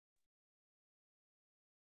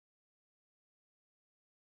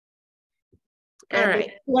All Andi, right.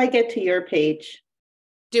 how do I get to your page?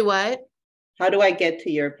 Do what? How do I get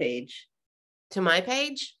to your page? To my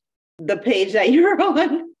page? The page that you're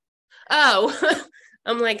on. Oh,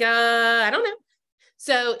 I'm like, I don't know.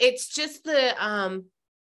 So it's just the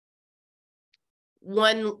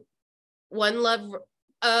one love.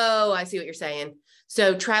 Oh, I see what you're saying.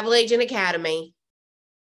 So Travel Agent Academy.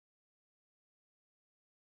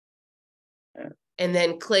 And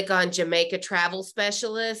then click on Jamaica Travel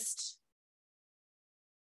Specialist.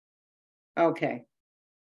 Okay.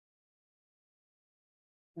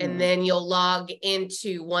 And then you'll log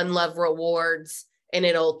into One Love Rewards and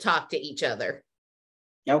it'll talk to each other.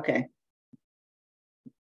 Okay.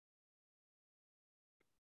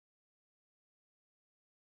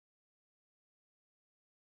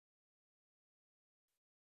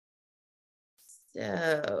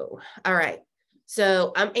 So, all right.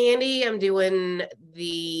 So I'm Andi. I'm doing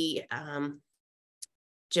the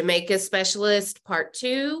Jamaica Specialist Part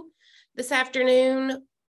 2 this afternoon.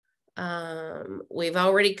 We've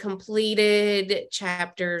already completed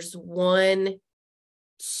chapters 1,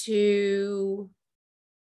 2,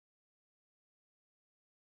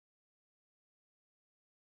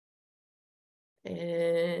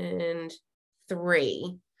 and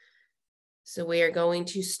 3. So we are going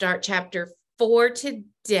to start chapter 4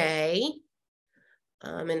 today.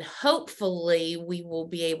 And hopefully we will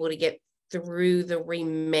be able to get through the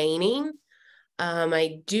remaining.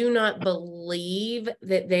 I do not believe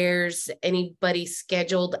that there's anybody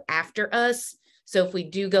scheduled after us. So if we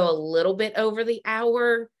do go a little bit over the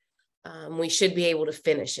hour, we should be able to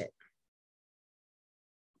finish it.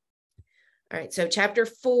 All right, so chapter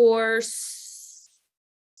 4,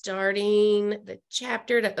 starting the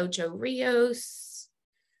chapter to Ocho Rios.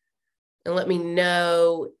 And let me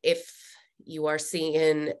know if you are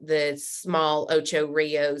seeing the small Ocho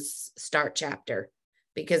Rios start chapter,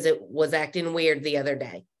 because it was acting weird the other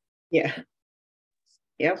day. Yeah.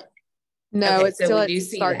 Yep. No, Okay, it's so still we at do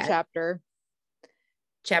see start that. chapter.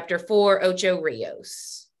 Chapter 4, Ocho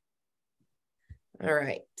Rios. All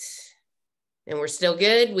right. And we're still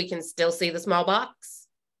good. We can still see the small box.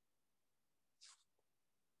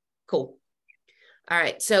 Cool. All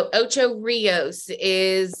right. So Ocho Rios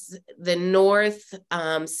is the north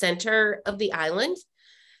center of the island.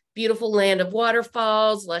 Beautiful land of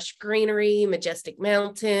waterfalls, lush greenery, majestic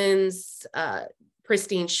mountains,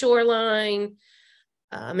 pristine shoreline.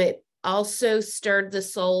 It also stirred the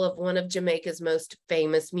soul of one of Jamaica's most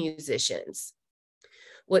famous musicians.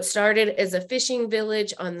 What started as a fishing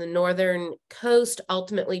village on the northern coast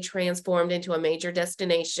ultimately transformed into a major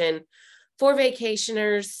destination for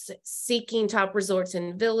vacationers seeking top resorts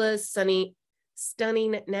and villas,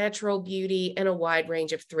 stunning natural beauty, and a wide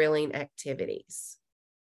range of thrilling activities.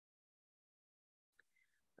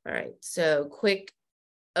 All right, so quick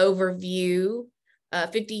overview.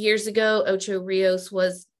 50 years ago, Ocho Rios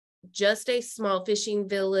was just a small fishing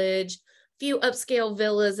village, few upscale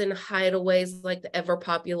villas and hideaways like the ever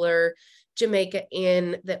popular Jamaica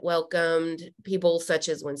Inn that welcomed people such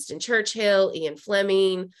as Winston Churchill, Ian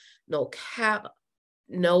Fleming, Noel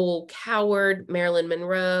Coward, Marilyn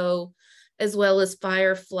Monroe, as well as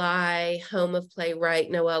Firefly, home of playwright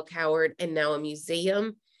Noel Coward, and now a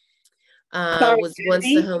museum. Was once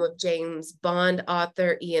the home of James Bond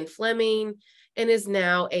author Ian Fleming, and is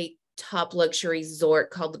now a top luxury resort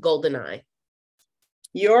called the Golden Eye.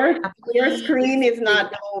 Your screen is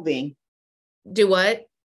not moving. Do what?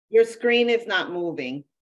 Your screen is not moving.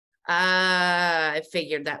 I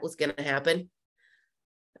figured that was going to happen.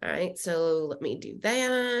 All right, so let me do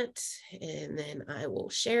that, and then I will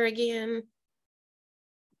share again.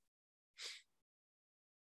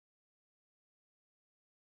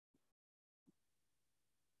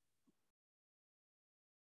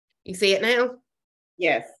 You see it now?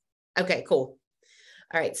 Yes. Okay, cool.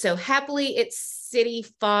 All right, so happily its city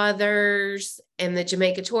fathers and the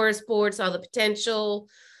Jamaica Tourist Board saw the potential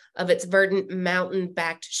of its verdant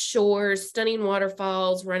mountain-backed shores, stunning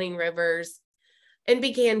waterfalls, running rivers, and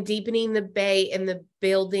began deepening the bay and the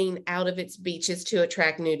building out of its beaches to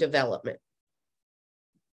attract new development.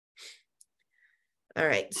 All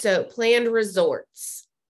right, so planned resorts.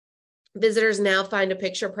 Visitors now find a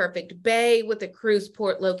picture-perfect bay with a cruise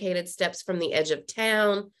port located steps from the edge of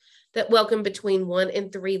town that welcome between 1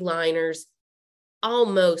 and 3 liners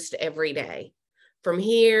almost every day. From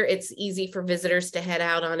here, it's easy for visitors to head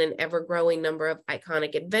out on an ever-growing number of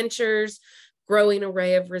iconic adventures. Growing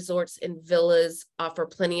array of resorts and villas offer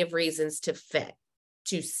plenty of reasons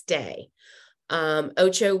to stay.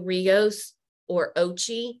 Ocho Rios, or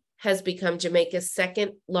Ochi, has become Jamaica's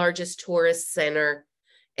second largest tourist center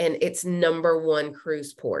and its #1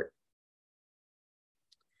 cruise port.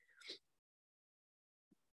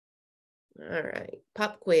 All right,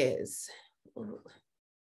 pop quiz.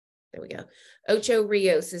 There we go. Ocho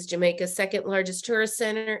Rios is Jamaica's second largest tourist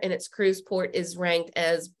center, and its cruise port is ranked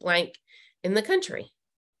as blank in the country.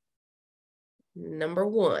 Number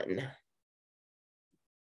 1.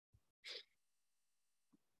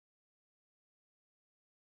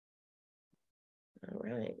 All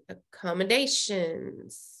right,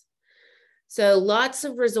 accommodations. So lots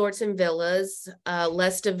of resorts and villas,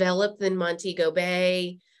 less developed than Montego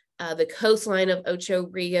Bay. The coastline of Ocho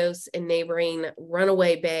Rios and neighboring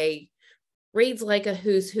Runaway Bay reads like a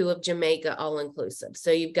who's who of Jamaica, all inclusive.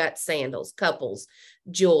 So you've got Sandals, Couples,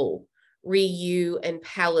 Jewel, Riu, and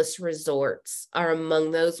Palace Resorts are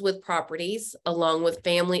among those with properties, along with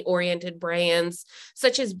family-oriented brands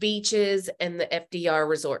such as Beaches and the FDR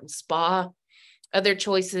Resort and Spa. Other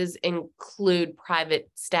choices include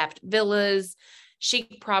private staffed villas,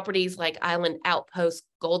 chic properties like Island Outpost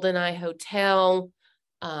GoldenEye Hotel,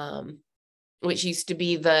 which used to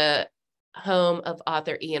be the home of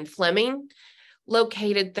author Ian Fleming,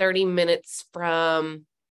 located 30 minutes from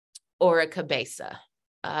Ora Cabeza.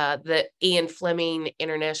 The Ian Fleming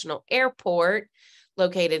International Airport,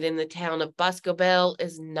 located in the town of Boscobel,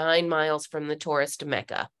 is 9 miles from the tourist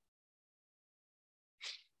Mecca.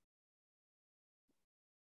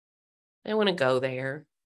 I want to go there.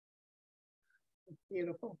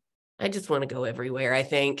 Beautiful. I just want to go everywhere, I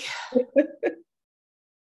think.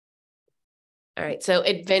 All right, so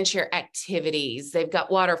adventure activities. They've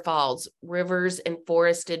got waterfalls, rivers, and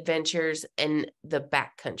forest adventures in the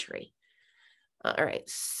backcountry. All right,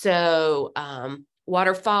 so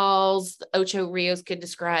waterfalls, Ocho Rios could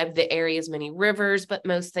describe the area's many rivers, but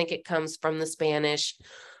most think it comes from the Spanish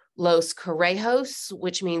Los Correjos,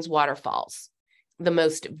 which means waterfalls. The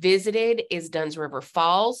most visited is Dunn's River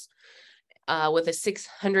Falls, with a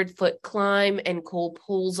 600-foot climb and cool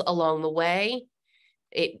pools along the way.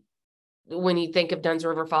 When you think of Dunn's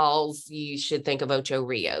River Falls, you should think of Ocho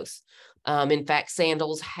Rios. In fact,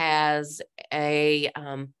 Sandals has a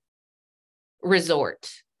resort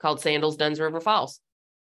called Sandals Dunn's River Falls.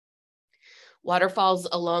 Waterfalls,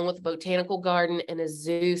 along with a botanical garden and a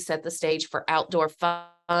zoo, set the stage for outdoor fun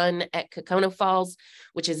at Cocono Falls,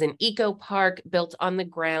 which is an eco park built on the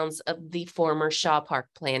grounds of the former Shaw Park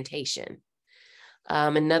plantation.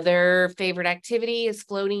 Another favorite activity is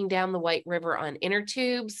floating down the White River on inner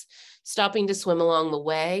tubes, stopping to swim along the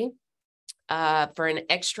way. For an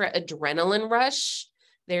extra adrenaline rush,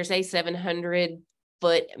 there's a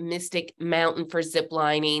 700-foot Mystic Mountain for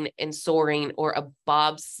ziplining and soaring, or a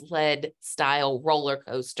bobsled style roller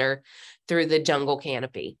coaster through the jungle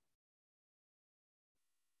canopy.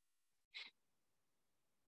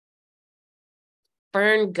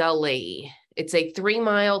 Fern Gully. It's a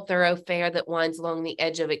 3-mile thoroughfare that winds along the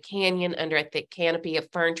edge of a canyon under a thick canopy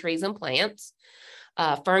of fern trees and plants.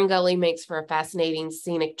 Fern Gully makes for a fascinating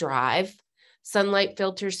scenic drive. Sunlight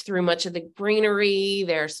filters through much of the greenery.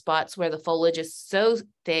 There are spots where the foliage is so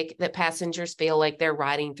thick that passengers feel like they're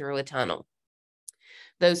riding through a tunnel.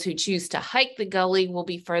 Those who choose to hike the gully will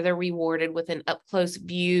be further rewarded with an up-close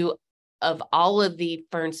view of all of the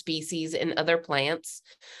fern species and other plants.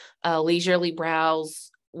 Leisurely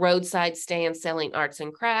browse roadside stands selling arts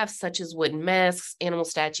and crafts such as wooden masks, animal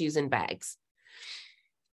statues, and bags.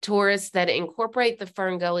 Tourists that incorporate the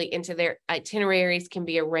Fern Gully into their itineraries can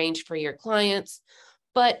be arranged for your clients,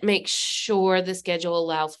 but make sure the schedule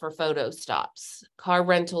allows for photo stops. Car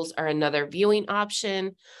rentals are another viewing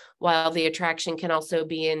option, while the attraction can also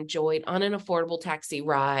be enjoyed on an affordable taxi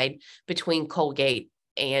ride between Colgate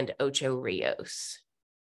and Ocho Rios.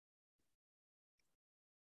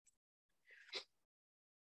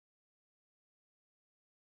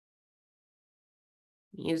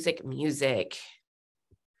 Music.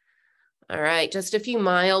 All right, just a few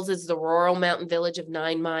miles is the rural mountain village of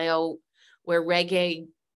 9 Mile, where reggae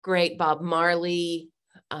great Bob Marley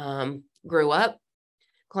grew up.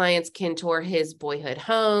 Clients can tour his boyhood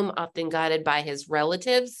home, often guided by his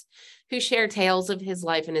relatives who share tales of his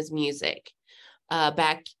life and his music.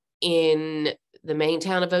 Back in the main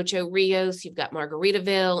town of Ocho Rios, you've got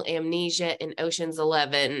Margaritaville, Amnesia, and Ocean's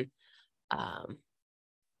 11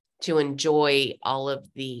 to enjoy all of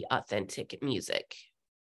the authentic music.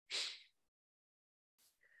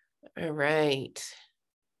 All right.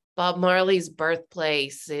 Bob Marley's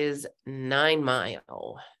birthplace is 9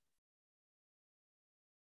 Mile.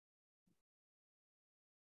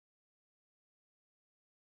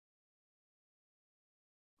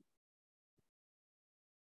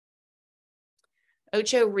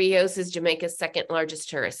 Ocho Rios is Jamaica's second largest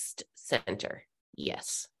tourist center.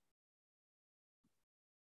 Yes.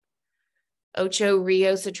 Ocho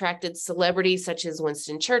Rios attracted celebrities such as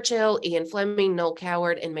Winston Churchill, Ian Fleming, Noel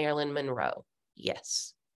Coward, and Marilyn Monroe.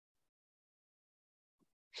 Yes.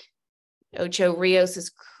 Ocho Rios'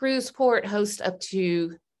 cruise port hosts up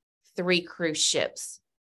to 3 cruise ships.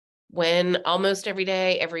 When almost every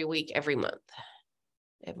day, every week, every month.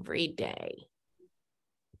 Every day.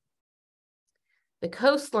 The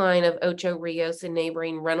coastline of Ocho Rios and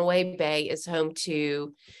neighboring Runaway Bay is home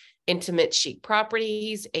to intimate chic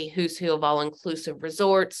properties, a who's who of all-inclusive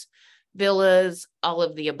resorts, villas, all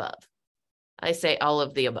of the above. I say all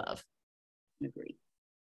of the above. Agree.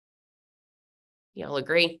 Y'all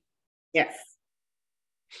agree? Yes.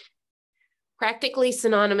 Practically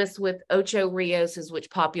synonymous with Ocho Rios is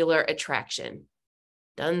which popular attraction?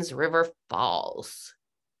 Dunn's River Falls.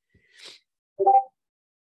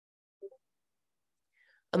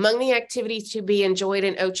 Among the activities to be enjoyed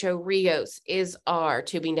in Ocho Rios are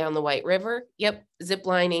tubing down the White River. Yep. Zip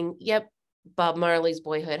lining. Yep. Bob Marley's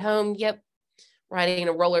Boyhood Home. Yep. Riding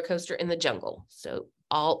a roller coaster in the jungle. So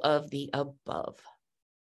all of the above.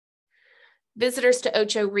 Visitors to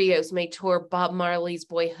Ocho Rios may tour Bob Marley's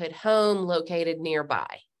Boyhood Home located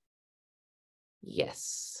nearby.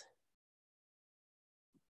 Yes.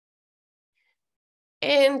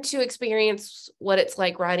 And to experience what it's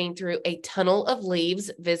like riding through a tunnel of leaves,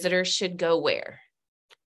 visitors should go where?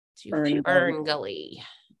 To Fern Gully.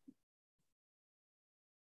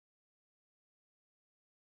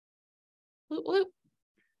 Whoop, whoop.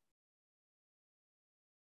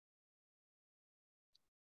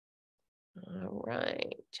 All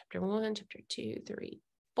right, chapter 1, chapter 2, 3,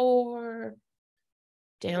 4,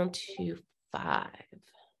 down to 5.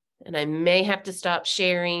 And I may have to stop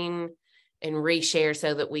sharing and reshare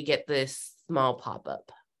so that we get this small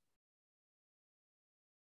pop-up.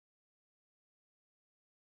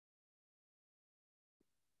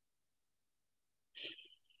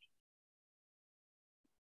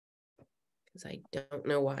 Because I don't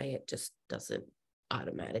know why it just doesn't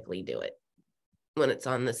automatically do it when it's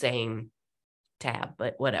on the same tab,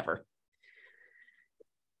 but whatever.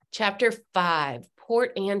 Chapter 5,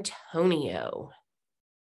 Port Antonio.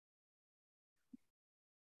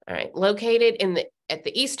 All right, located at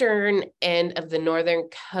the eastern end of the northern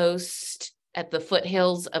coast at the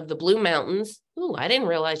foothills of the Blue Mountains. Ooh, I didn't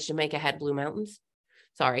realize Jamaica had Blue Mountains.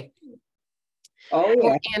 Sorry. Oh, yeah.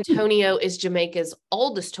 Port Antonio is Jamaica's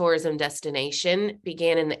oldest tourism destination,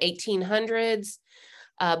 began in the 1800s,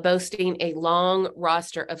 boasting a long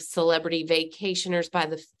roster of celebrity vacationers by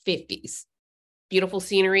the 50s. Beautiful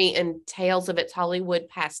scenery and tales of its Hollywood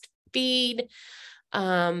past feed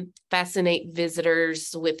fascinate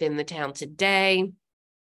visitors within the town today.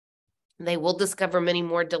 They will discover many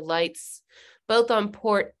more delights, both on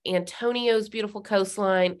Port Antonio's beautiful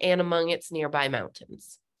coastline and among its nearby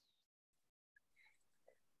mountains.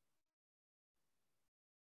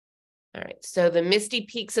 All right, so the misty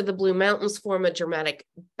peaks of the Blue Mountains form a dramatic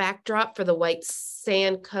backdrop for the white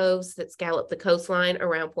sand coves that scallop the coastline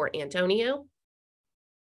around Port Antonio.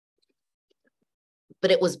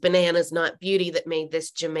 But it was bananas, not beauty, that made this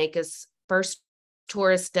Jamaica's first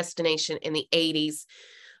tourist destination in the 80s,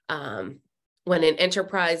 when an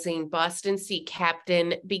enterprising Boston Sea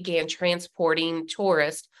captain began transporting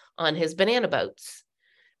tourists on his banana boats.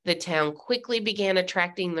 The town quickly began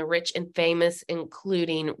attracting the rich and famous,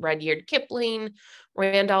 including Rudyard Kipling,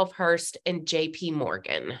 Randolph Hearst, and J.P.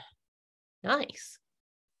 Morgan. Nice.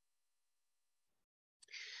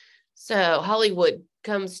 So Hollywood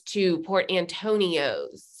comes to Port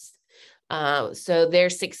Antonio's. So their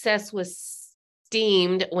success was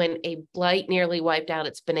steamed when a blight nearly wiped out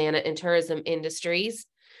its banana and tourism industries.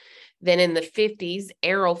 Then in the 50s,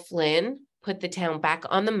 Errol Flynn put the town back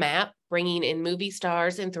on the map, bringing in movie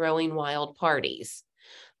stars and throwing wild parties.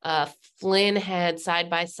 Flynn had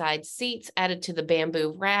side-by-side seats added to the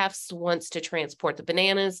bamboo rafts once to transport the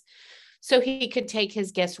bananas, so he could take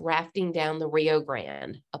his guests rafting down the Rio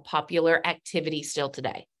Grande, a popular activity still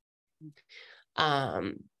today.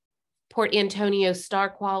 Port Antonio's star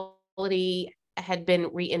quality had been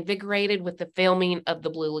reinvigorated with the filming of The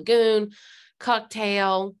Blue Lagoon,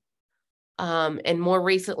 Cocktail, and more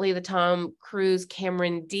recently, the Tom Cruise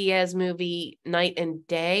Cameron Diaz movie Night and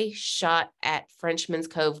Day, shot at Frenchman's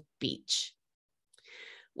Cove Beach.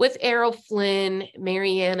 With Errol Flynn,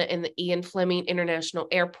 Mariana, and the Ian Fleming International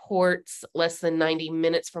Airports less than 90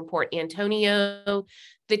 minutes from Port Antonio,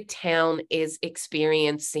 the town is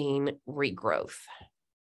experiencing regrowth.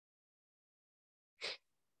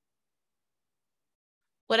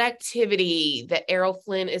 What activity that Errol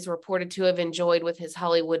Flynn is reported to have enjoyed with his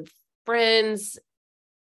Hollywood friends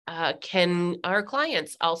can our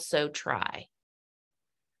clients also try?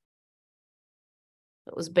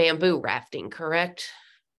 It was bamboo rafting, correct?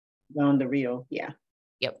 On the Rio, yeah.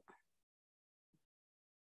 Yep.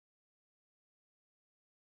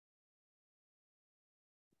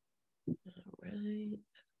 All right.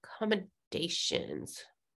 Accommodations.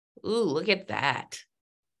 Ooh, look at that.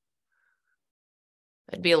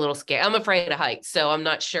 I'd be a little scared. I'm afraid of heights, so I'm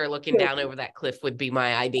not sure looking down over that cliff would be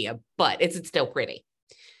my idea, but it's still pretty.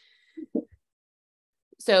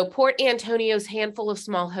 So Port Antonio's handful of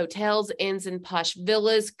small hotels, inns, and posh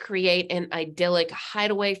villas create an idyllic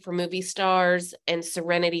hideaway for movie stars and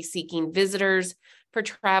serenity-seeking visitors for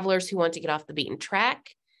travelers who want to get off the beaten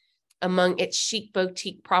track. Among its chic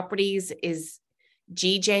boutique properties is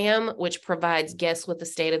G-Jam, which provides guests with a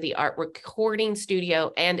state-of-the-art recording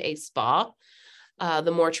studio and a spa.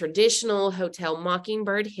 The more traditional Hotel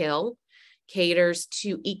Mockingbird Hill caters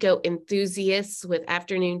to eco enthusiasts with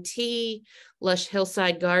afternoon tea, lush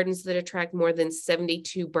hillside gardens that attract more than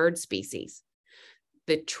 72 bird species.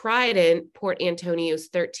 The Trident, Port Antonio's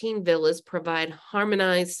 13 villas, provide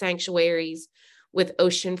harmonized sanctuaries with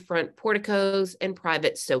oceanfront porticos and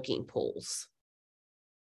private soaking pools.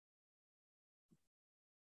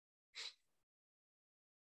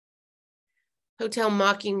 Hotel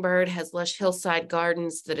Mockingbird has lush hillside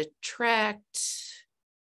gardens that attract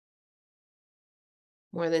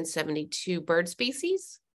more than 72 bird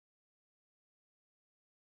species.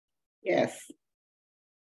 Yes.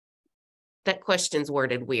 That question's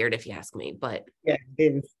worded weird if you ask me, but Yeah,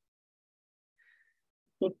 it is.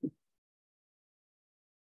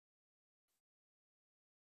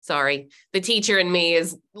 sorry. The teacher in me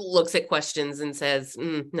looks at questions and says,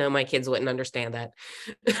 no, my kids wouldn't understand that.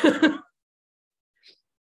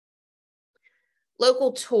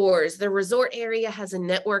 Local tours. The resort area has a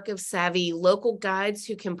network of savvy local guides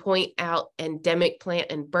who can point out endemic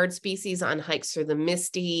plant and bird species on hikes through the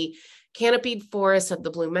misty, canopied forests of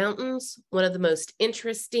the Blue Mountains. One of the most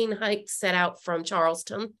interesting hikes set out from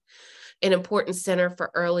Charleston, an important center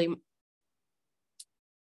for early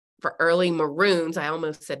maroons, I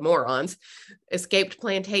almost said morons, escaped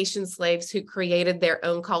plantation slaves who created their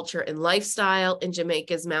own culture and lifestyle in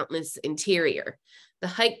Jamaica's mountainous interior. The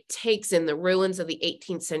hike takes in the ruins of the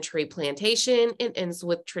 18th century plantation and ends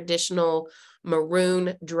with traditional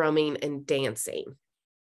maroon drumming and dancing.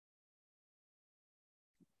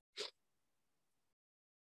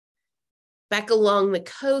 Back along the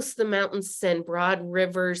coast, the mountains send broad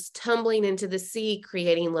rivers tumbling into the sea,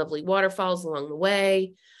 creating lovely waterfalls along the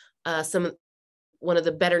way. One of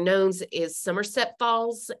the better knowns is Somerset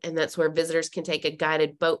Falls, and that's where visitors can take a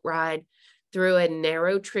guided boat ride through a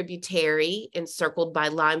narrow tributary encircled by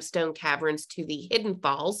limestone caverns to the hidden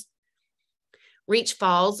falls. Reach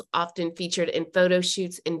Falls, often featured in photo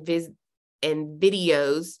shoots and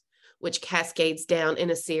videos, which cascades down in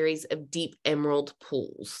a series of deep emerald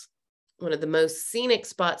pools. One of the most scenic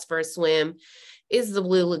spots for a swim is the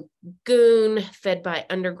Blue Lagoon, fed by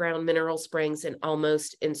underground mineral springs and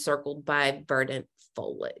almost encircled by verdant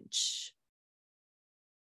foliage.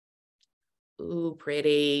 Ooh,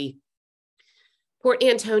 pretty. Port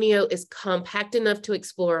Antonio is compact enough to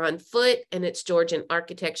explore on foot, and its Georgian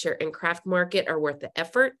architecture and craft market are worth the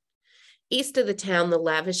effort. East of the town, the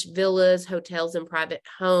lavish villas, hotels, and private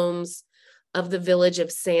homes of the village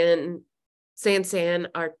of San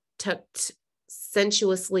are tucked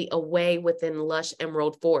sensuously away within lush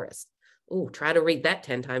emerald forest. Ooh, try to read that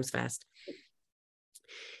 10 times fast.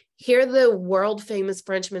 Here, the world-famous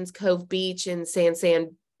Frenchman's Cove Beach and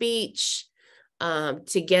San Beach,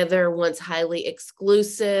 together once highly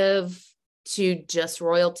exclusive to just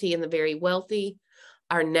royalty and the very wealthy,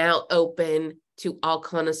 are now open to all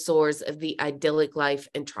connoisseurs of the idyllic life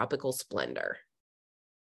and tropical splendor.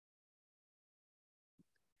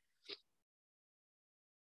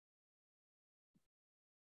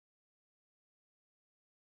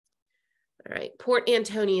 All right, Port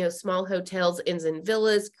Antonio, small hotels, inns, and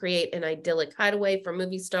villas create an idyllic hideaway for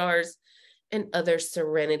movie stars and other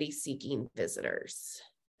serenity-seeking visitors.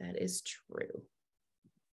 That is true.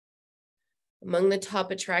 Among the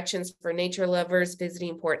top attractions for nature lovers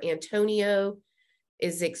visiting Port Antonio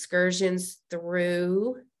is excursions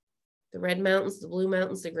through the Red Mountains, the Blue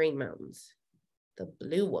Mountains, the Green Mountains, the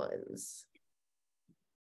blue ones.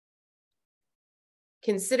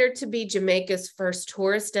 Considered to be Jamaica's first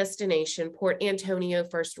tourist destination, Port Antonio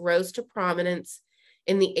first rose to prominence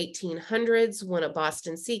in the 1800s when a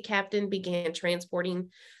Boston sea captain began transporting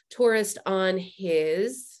tourists on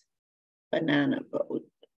his Banana boat.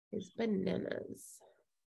 His bananas.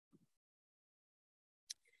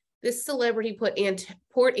 This celebrity put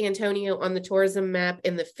Port Antonio on the tourism map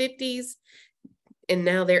in the 50s, and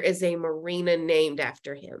now there is a marina named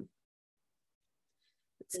after him.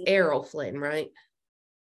 It's Errol Flynn, right?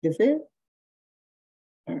 Is it?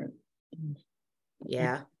 Or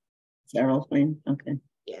Yeah. Sarah Flynn? Okay.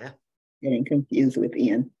 Yeah. Getting confused with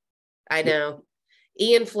Ian. I know.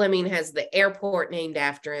 Ian Fleming has the airport named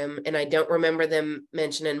after him, and I don't remember them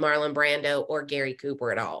mentioning Marlon Brando or Gary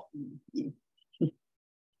Cooper at all.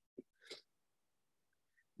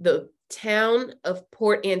 The town of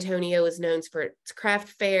Port Antonio is known for its craft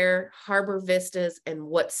fair, harbor vistas, and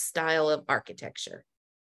what style of architecture?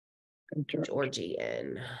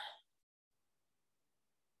 Georgian.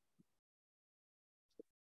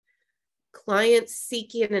 Clients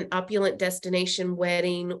seeking an opulent destination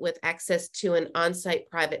wedding with access to an on-site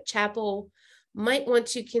private chapel might want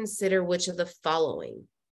to consider which of the following.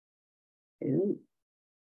 Ooh.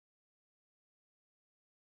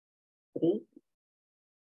 Ooh.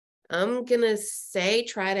 I'm going to say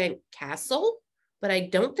Trident Castle, but I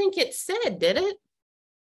don't think it said, did it?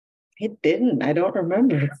 It didn't. I don't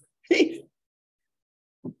remember.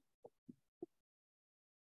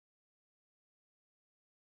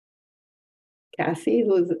 Cassie,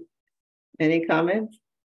 any comments?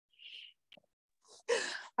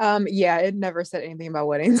 Yeah, it never said anything about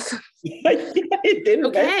weddings. It didn't.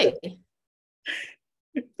 Okay.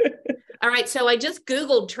 All right, so I just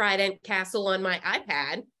Googled Trident Castle on my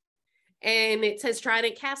iPad, and it says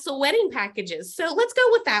Trident Castle wedding packages. So let's go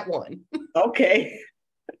with that one. Okay.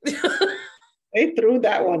 They threw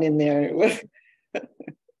that one in there.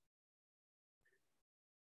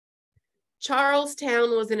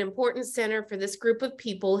 Charlestown was an important center for this group of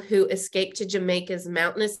people who escaped to Jamaica's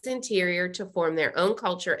mountainous interior to form their own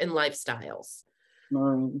culture and lifestyles.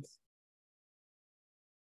 Maroons.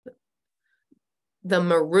 The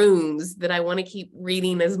Maroons that I want to keep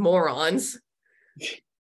reading as morons.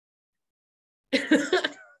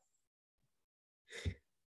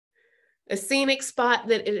 A scenic spot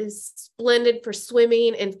that is splendid for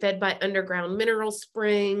swimming and fed by underground mineral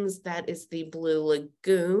springs. That is the Blue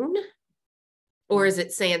Lagoon. Or is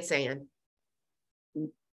it San?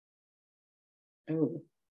 Oh,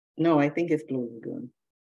 no, I think it's Blue Lagoon.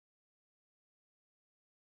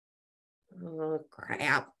 Oh,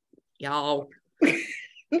 crap. Y'all.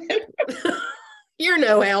 You're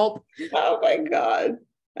no help. Oh my God.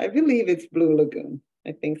 I believe it's Blue Lagoon.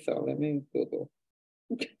 I think so. Let me Google.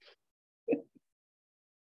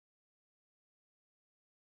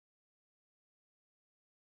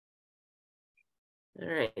 All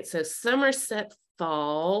right, so Somerset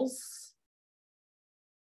Falls.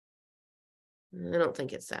 I don't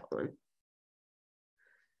think it's that one.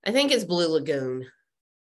 I think it's Blue Lagoon.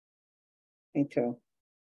 Me too.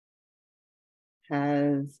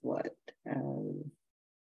 Has what?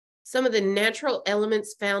 Some of the natural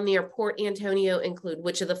elements found near Port Antonio include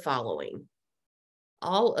which of the following?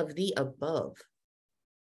 All of the above.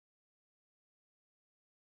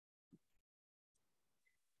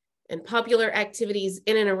 And popular activities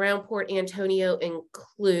in and around Port Antonio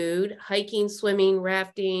include hiking, swimming,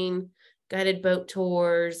 rafting, guided boat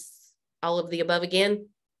tours, all of the above again?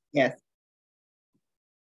 Yes.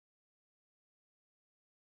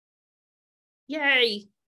 Yay.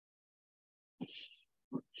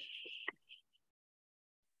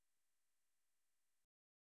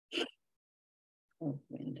 Oh,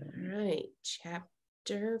 all right,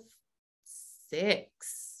 chapter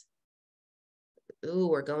 6. Ooh,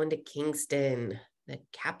 we're going to Kingston, the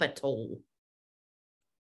capital.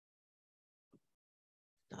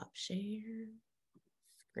 Stop share,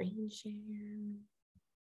 screen share.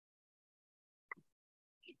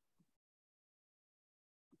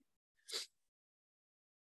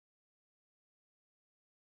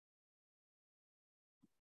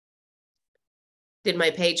 Did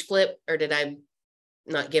my page flip or did I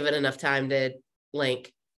not give it enough time to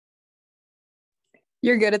link?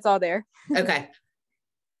 You're good. It's all there. Okay.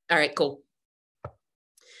 All right, cool.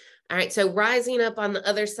 All right, so rising up on the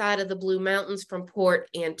other side of the Blue Mountains from Port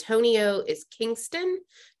Antonio is Kingston,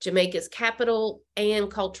 Jamaica's capital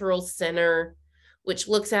and cultural center, which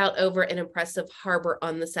looks out over an impressive harbor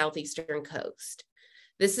on the southeastern coast.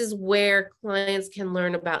 This is where clients can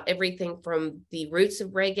learn about everything from the roots of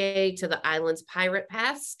reggae to the island's pirate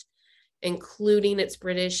past, including its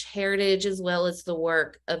British heritage, as well as the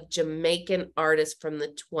work of Jamaican artists from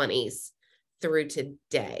the 20s through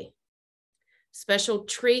today. Special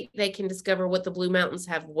treat, they can discover what the Blue Mountains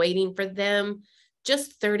have waiting for them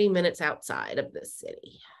just 30 minutes outside of the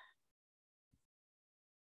city.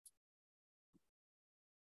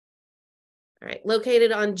 All right,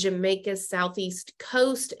 located on Jamaica's southeast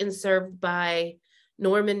coast and served by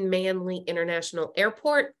Norman Manley International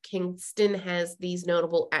Airport, Kingston has these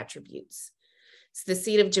notable attributes. It's the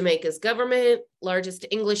seat of Jamaica's government, largest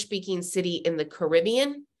English-speaking city in the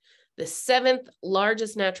Caribbean, The 7th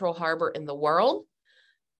largest natural harbor in the world,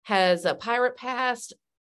 has a pirate past,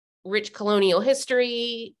 rich colonial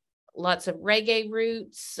history, lots of reggae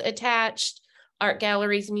roots attached, art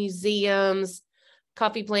galleries, museums,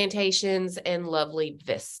 coffee plantations, and lovely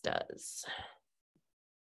vistas.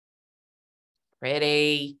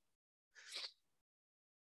 Pretty.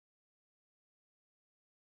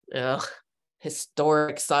 Ugh,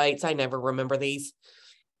 historic sites. I never remember these.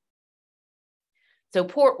 So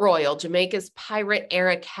Port Royal, Jamaica's pirate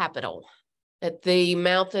era capital. At the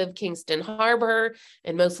mouth of Kingston Harbor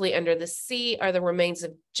and mostly under the sea are the remains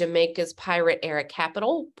of Jamaica's pirate era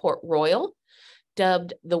capital, Port Royal.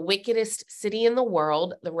 Dubbed the wickedest city in the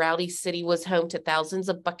world, the rowdy city was home to thousands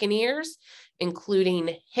of buccaneers,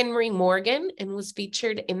 including Henry Morgan, and was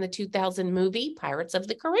featured in the 2000 movie Pirates of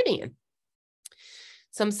the Caribbean.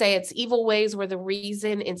 Some say its evil ways were the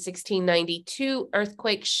reason in 1692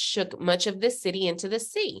 earthquake shook much of the city into the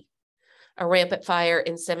sea. A rampant fire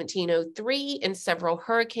in 1703 and several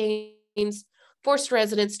hurricanes forced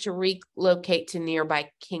residents to relocate to nearby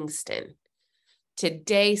Kingston.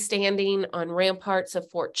 Today, standing on ramparts of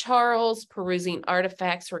Fort Charles, perusing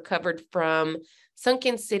artifacts recovered from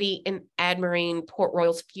sunken city and admiring Port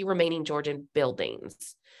Royal's few remaining Georgian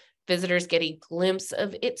buildings. Visitors get a glimpse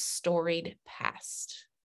of its storied past.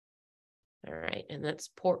 All right, and that's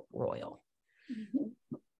Port Royal.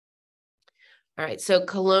 Mm-hmm. All right, so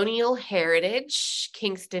colonial heritage.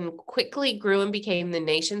 Kingston quickly grew and became the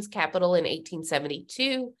nation's capital in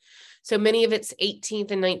 1872. So many of its 18th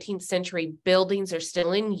and 19th century buildings are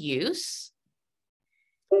still in use.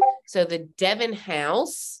 So the Devon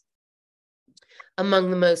House, among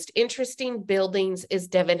the most interesting buildings is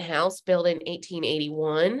Devon House, built in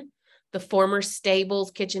 1881. The former stables,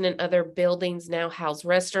 kitchen, and other buildings now house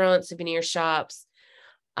restaurants, souvenir shops,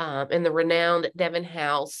 and the renowned Devon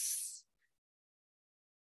House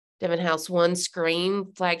One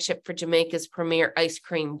Scream, flagship for Jamaica's premier ice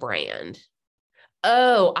cream brand.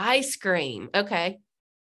 Oh, ice cream. Okay.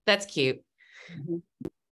 That's cute. Mm-hmm.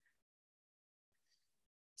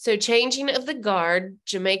 So changing of the guard,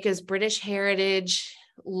 Jamaica's British heritage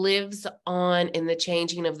lives on in the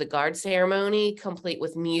changing of the guard ceremony, complete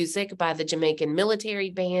with music by the Jamaican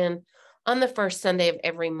military band on the first Sunday of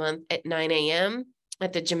every month at 9 a.m.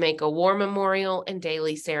 at the Jamaica War Memorial, and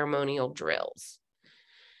daily ceremonial drills.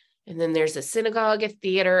 And then there's a synagogue, a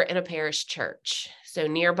theater, and a parish church. So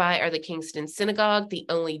nearby are the Kingston Synagogue, the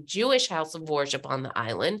only Jewish house of worship on the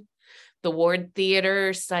island, the Ward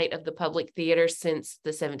Theater, site of the public theater since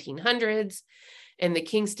the 1700s, and the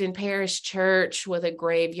Kingston Parish Church with a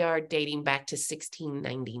graveyard dating back to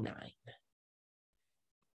 1699.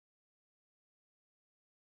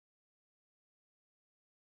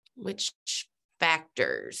 Which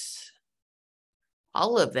factors?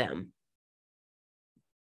 All of them.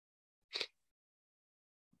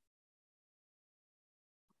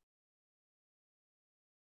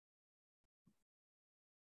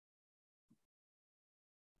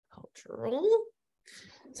 Cultural.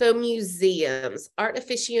 So museums. Art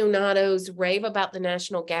aficionados rave about the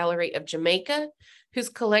National Gallery of Jamaica, whose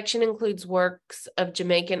collection includes works of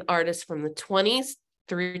Jamaican artists from the 20s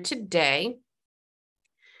through today,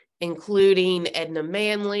 including Edna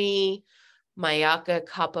Manley, Mayaka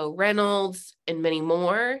Capo Reynolds, and many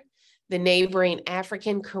more. The neighboring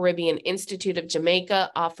African Caribbean Institute of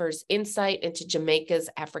Jamaica offers insight into Jamaica's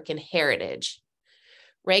African heritage.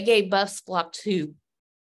 Reggae buffs flock to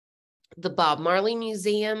the Bob Marley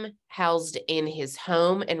Museum, housed in his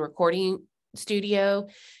home and recording studio,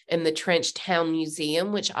 and the Trench Town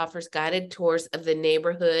Museum, which offers guided tours of the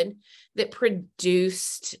neighborhood that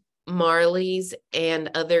produced Marley's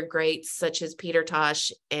and other greats such as Peter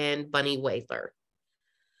Tosh and Bunny Wailer.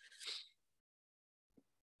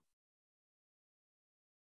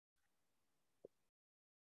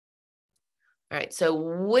 All right, so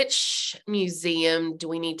which museum do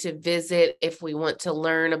we need to visit if we want to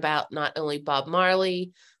learn about not only Bob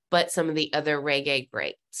Marley, but some of the other reggae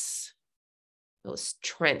greats? It was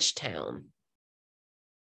Trench Town.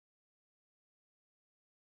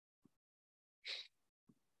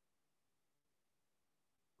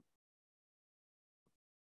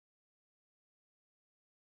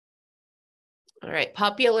 All right,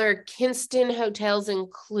 popular Kingston hotels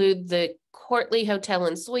include the Courtly Hotel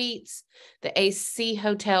and Suites, the AC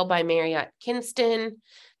Hotel by Marriott Kingston,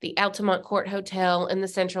 the Altamont Court Hotel, and the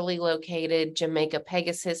centrally located Jamaica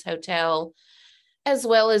Pegasus Hotel, as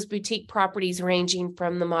well as boutique properties ranging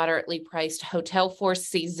from the moderately priced Hotel Four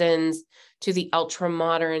Seasons to the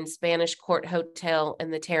ultra-modern Spanish Court Hotel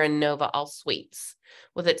and the Terra Nova All Suites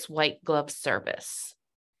with its white glove service.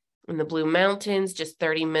 In the Blue Mountains, just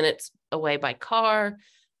 30 minutes away by car,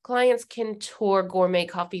 Clients can tour gourmet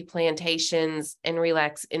coffee plantations and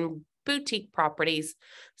relax in boutique properties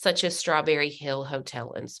such as Strawberry Hill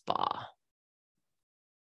Hotel and Spa.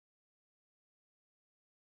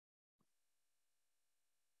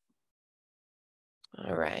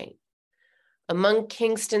 All right. Among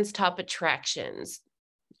Kingston's top attractions,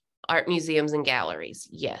 art museums and galleries,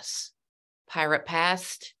 yes. Pirate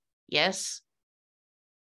past, yes.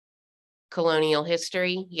 Colonial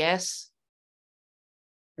history, yes.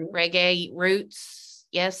 Reggae roots,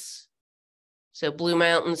 yes. So Blue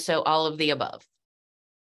Mountains, so all of the above.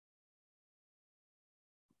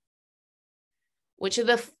 Which of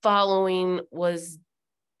the following was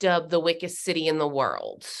dubbed the wickedest city in the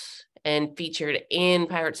world and featured in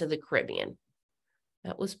Pirates of the Caribbean?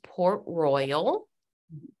 That was Port Royal.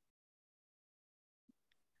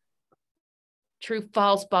 True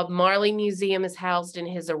false, Bob Marley Museum is housed in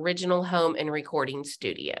his original home and recording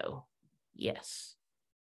studio. Yes.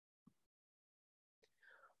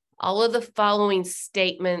 All of the following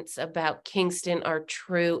statements about Kingston are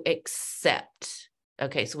true except,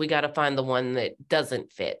 okay, so we got to find the one that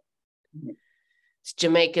doesn't fit. It's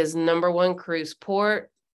Jamaica's #1 cruise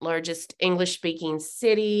port, largest English-speaking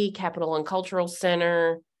city, capital and cultural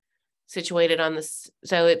center, situated on the,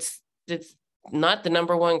 so it's not the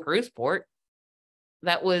 #1 cruise port.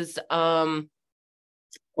 That was Ocho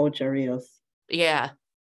Rios. Yeah.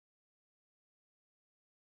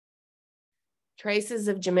 Traces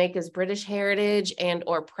of Jamaica's British heritage and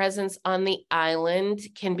or presence on the island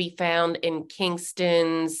can be found in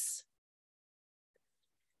Kingston's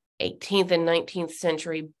 18th and 19th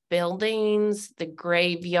century buildings, the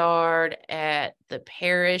graveyard at the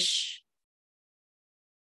parish.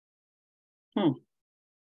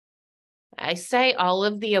 I say all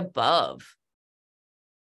of the above.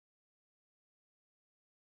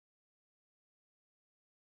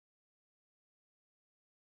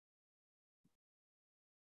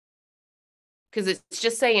 Because it's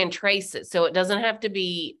just saying traces. So it doesn't have to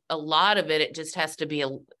be a lot of it. It just has to be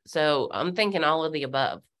so I'm thinking all of the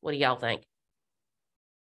above. What do y'all think?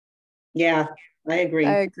 Yeah, I agree.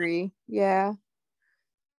 I agree. Yeah.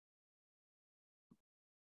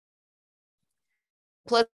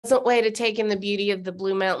 Pleasant way to take in the beauty of the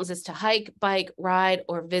Blue Mountains is to hike, bike, ride,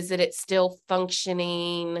 or visit its still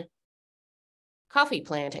functioning coffee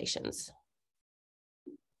plantations.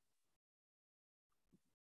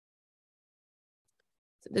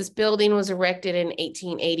 This building was erected in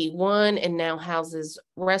 1881 and now houses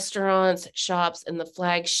restaurants, shops, and the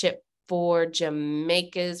flagship for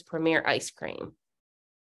Jamaica's premier ice cream.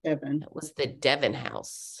 Devon. That was the Devon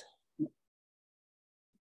House.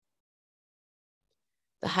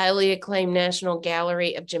 The highly acclaimed National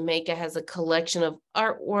Gallery of Jamaica has a collection of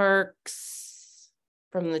artworks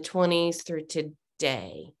from the 20s through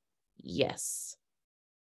today. Yes.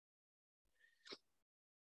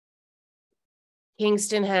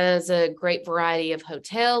 Kingston has a great variety of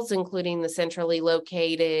hotels, including the centrally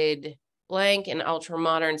located blank and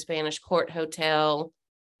ultra-modern Spanish Court Hotel.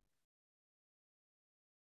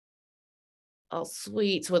 All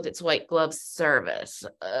suites with its white glove service.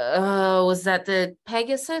 Was that the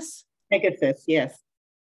Pegasus? Pegasus, yes.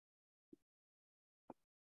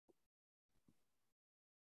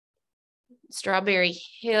 Strawberry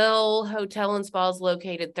Hill Hotel and Spa is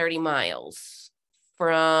located 30 miles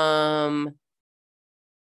from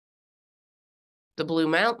the Blue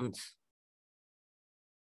Mountains.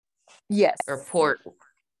 Yes. Or Port.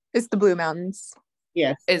 It's the Blue Mountains.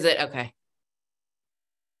 Yes. Is it? Okay.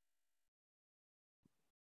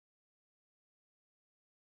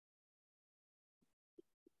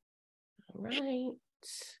 All right.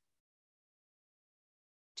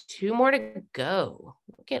 2 more to go.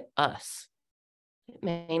 Look at us. It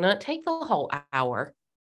may not take the whole hour.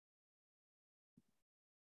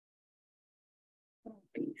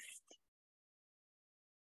 Beast.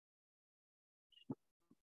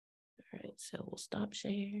 All right, so we'll stop share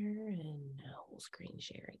and now we'll screen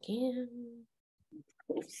share again.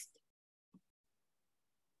 Post.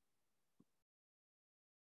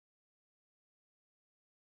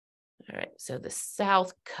 All right, so the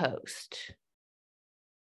South Coast.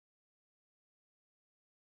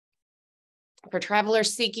 For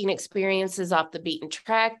travelers seeking experiences off the beaten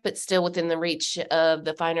track, but still within the reach of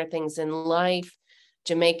the finer things in life,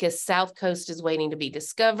 Jamaica's South Coast is waiting to be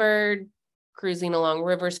discovered. Cruising along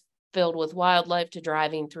rivers filled with wildlife, to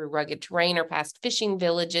driving through rugged terrain or past fishing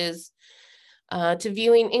villages, to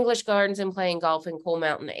viewing English gardens and playing golf in cool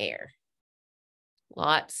mountain air.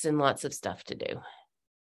 Lots and lots of stuff to do.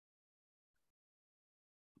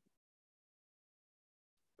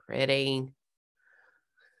 Pretty.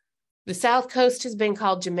 The South Coast has been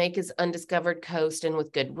called Jamaica's undiscovered coast, and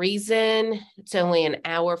with good reason. It's only an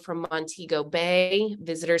hour from Montego Bay.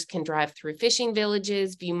 Visitors can drive through fishing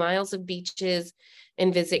villages, view miles of beaches,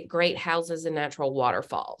 and visit great houses and natural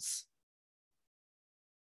waterfalls.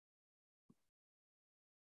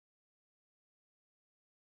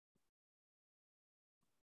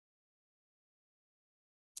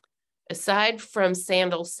 Aside from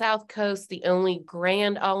Sandals South Coast, the only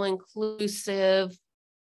grand all-inclusive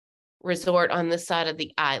resort on this side of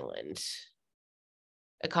the island.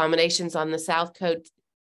 Accommodations on the South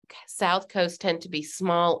Coast tend to be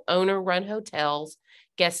small owner-run hotels,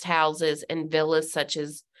 guest houses, and villas such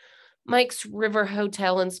as Mike's River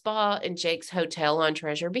Hotel and Spa and Jake's Hotel on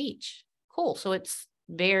Treasure Beach. Cool. So it's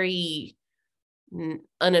very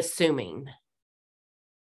unassuming.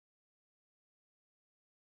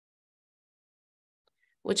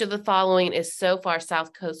 Which of the following is so far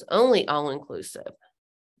South Coast only all-inclusive?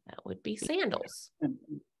 That would be Sandals.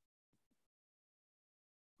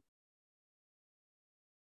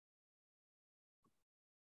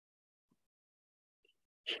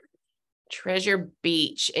 Treasure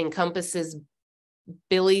Beach encompasses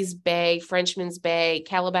Billy's Bay, Frenchman's Bay,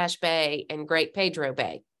 Calabash Bay, and Great Pedro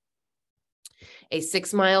Bay. A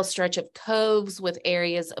 6-mile stretch of coves with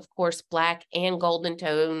areas of coarse black and golden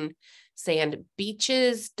tone sand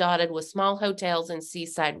beaches dotted with small hotels and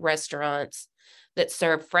seaside restaurants that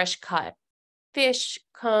serve fresh caught fish,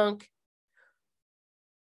 conch,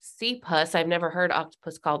 sea puss. I've never heard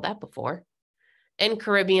octopus called that before. And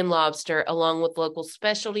Caribbean lobster, along with local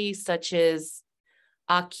specialties such as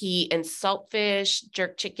ackee and saltfish,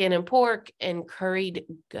 jerk chicken and pork, and curried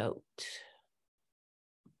goat.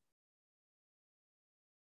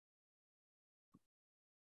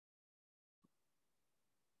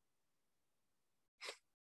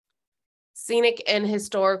 Scenic and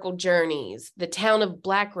historical journeys. The town of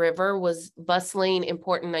Black River was bustling,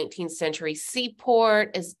 important 19th century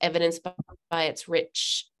seaport, as evidenced by its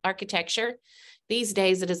rich architecture. These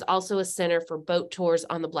days, it is also a center for boat tours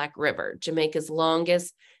on the Black River, Jamaica's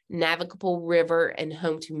longest navigable river and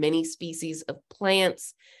home to many species of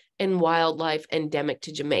plants and wildlife endemic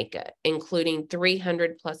to Jamaica, including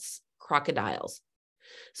 300 plus crocodiles.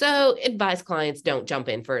 So advise clients don't jump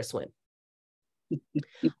in for a swim.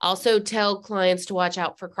 Also tell clients to watch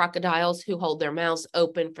out for crocodiles who hold their mouths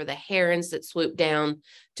open for the herons that swoop down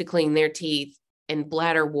to clean their teeth, and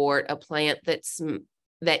bladderwort, a plant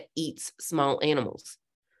that eats small animals.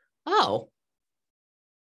 Oh,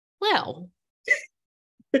 well,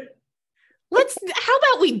 how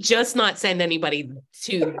about we just not send anybody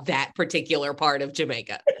to that particular part of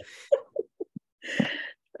Jamaica?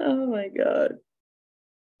 Oh my God.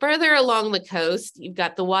 Further along the coast, you've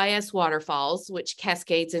got the YS Waterfalls, which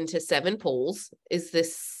cascades into 7 pools, is the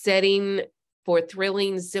setting for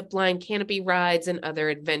thrilling zipline canopy rides and other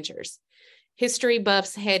adventures. History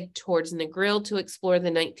buffs head towards Negril to explore the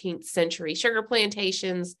 19th century sugar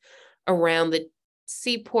plantations around the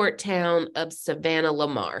seaport town of Savannah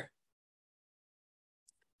Lamar.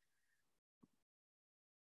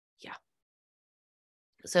 Yeah.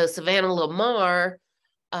 So Savannah Lamar,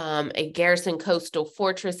 a garrison coastal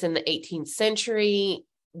fortress in the 18th century,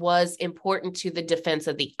 was important to the defense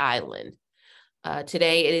of the island.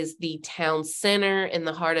 Today, it is the town center in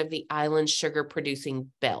the heart of the island's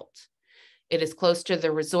sugar-producing belt. It is close to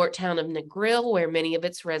the resort town of Negril, where many of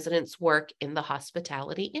its residents work in the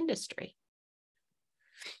hospitality industry.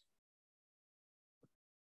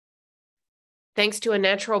 Thanks to a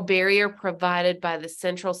natural barrier provided by the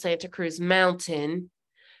central Santa Cruz Mountain,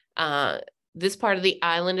 this part of the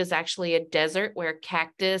island is actually a desert where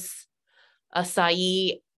cactus,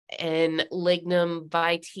 acai, and lignum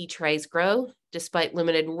vitae trees grow. Despite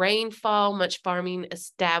limited rainfall, much farming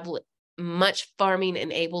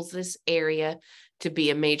enables this area to be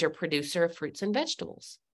a major producer of fruits and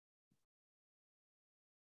vegetables.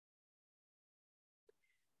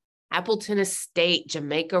 Appleton Estate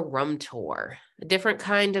Jamaica Rum Tour. A different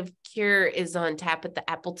kind of cure is on tap at the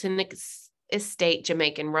Appleton Estate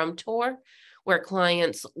Jamaican Rum Tour, where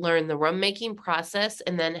clients learn the rum making process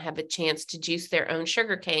and then have a chance to juice their own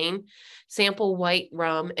sugarcane, sample white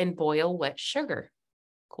rum, and boil wet sugar.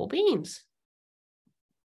 Cool beans.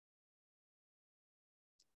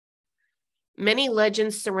 Many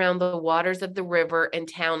legends surround the waters of the river and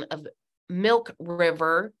town of Milk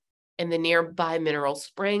River and the nearby mineral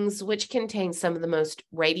springs, which contain some of the most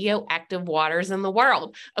radioactive waters in the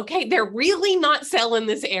world. Okay, they're really not selling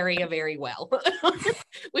this area very well.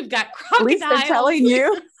 We've got crocodiles, At least they're telling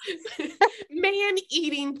you.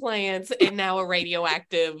 man-eating plants, and now a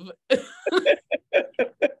radioactive.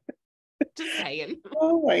 Just saying.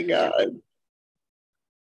 Oh my God.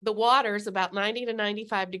 The waters, about 90 to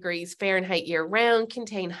 95 degrees Fahrenheit year round,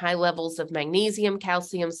 contain high levels of magnesium,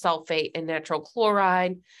 calcium, sulfate, and natural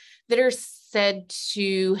chloride that are said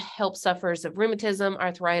to help sufferers of rheumatism,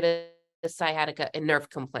 arthritis, sciatica, and nerve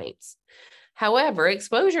complaints. However,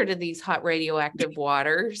 exposure to these hot radioactive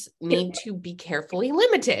waters need to be carefully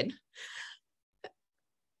limited.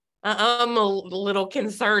 I'm a little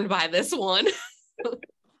concerned by this one.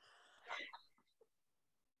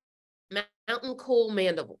 Mountain Cool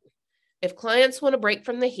Mandeville. If clients want to break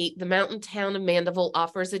from the heat, the mountain town of Mandeville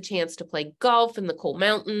offers a chance to play golf in the cool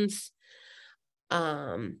mountains.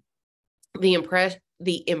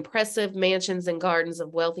 The impressive mansions and gardens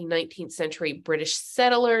of wealthy 19th century British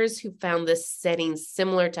settlers who found this setting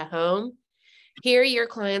similar to home. Here, your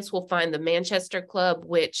clients will find the Manchester Club,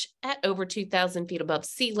 which at over 2,000 feet above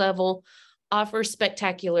sea level, offers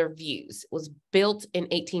spectacular views. It was built in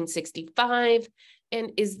 1865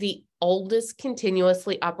 and is the oldest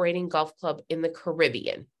continuously operating golf club in the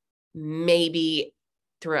Caribbean, maybe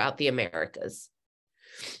throughout the Americas.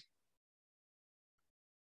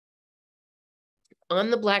 On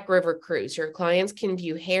the Black River cruise, your clients can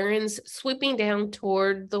view herons swooping down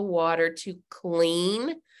toward the water to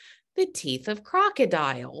clean the teeth of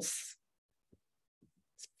crocodiles.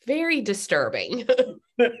 It's very disturbing.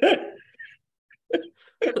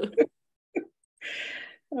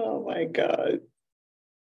 Oh my God.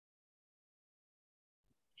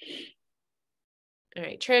 All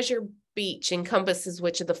right, Treasure Beach encompasses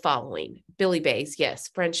which of the following? Billy Bays, yes.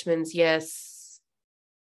 Frenchman's, yes.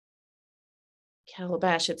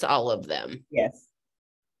 Calabash, it's all of them. Yes.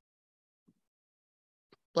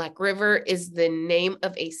 Black River is the name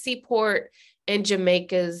of a seaport and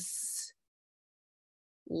Jamaica's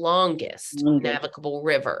longest navigable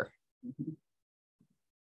river. Mm-hmm.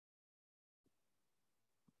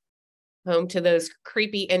 Home to those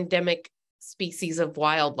creepy endemic species of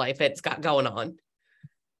wildlife it's got going on.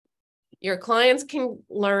 Your clients can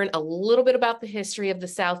learn a little bit about the history of the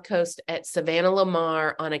South Coast at Savannah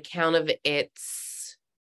Lamar on account of its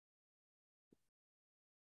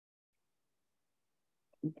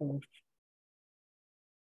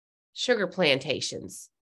sugar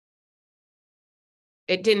plantations.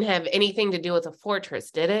 It didn't have anything to do with a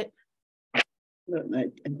fortress, did it? Look,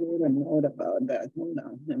 I didn't know about that. Hold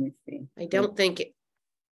on, let me see. I don't think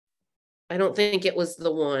it was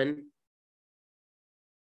the one.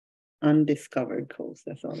 Undiscovered coast,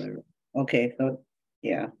 that's all I wrote. Okay, so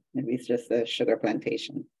yeah, maybe it's just a sugar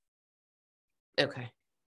plantation. Okay.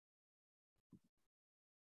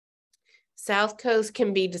 South Coast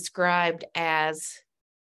can be described as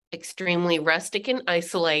extremely rustic and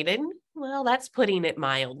isolated. Well, that's putting it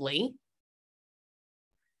mildly.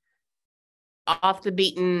 Off the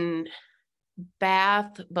beaten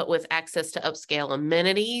path, but with access to upscale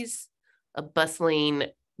amenities, a bustling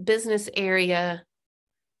business area,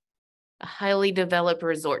 a highly developed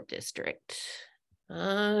resort district.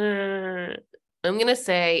 I'm going to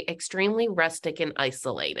say extremely rustic and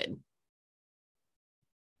isolated.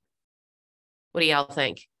 What do y'all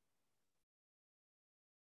think?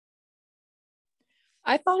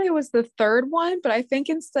 I thought it was the third one, but I think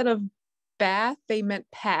instead of bath, they meant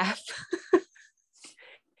path.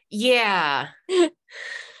 Yeah.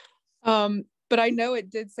 But I know it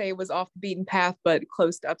did say it was off the beaten path, but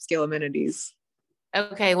close to upscale amenities.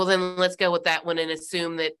 Okay, well then let's go with that one and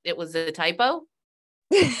assume that it was a typo.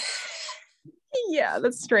 Yeah,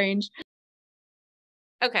 that's strange.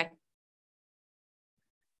 Okay.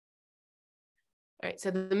 All right,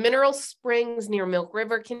 so the mineral springs near Milk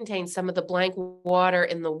River contain some of the blank water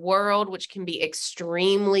in the world, which can be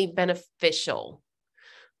extremely beneficial.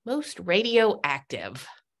 Most radioactive.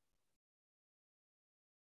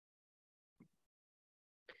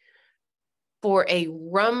 For a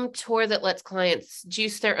rum tour that lets clients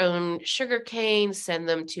juice their own sugar cane, send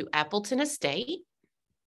them to Appleton Estate.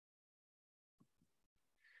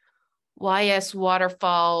 YS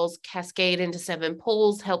Waterfalls cascade into 7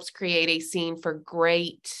 pools, helps create a scene for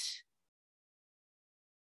great,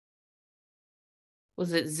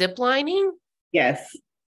 was it zip lining? Yes.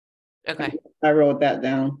 Okay. I wrote that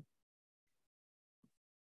down.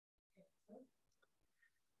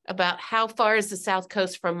 About how far is the South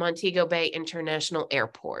Coast from Montego Bay International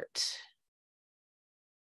Airport?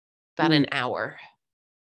 About an hour.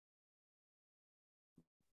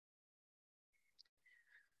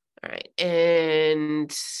 All right,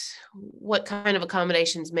 and what kind of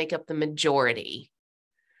accommodations make up the majority?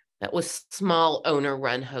 That was small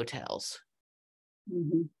owner-run hotels.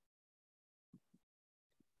 Mm-hmm.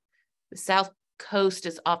 The South Coast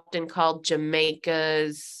is often called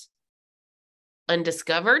Jamaica's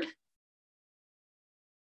undiscovered.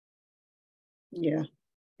 Yeah,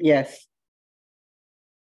 Yes.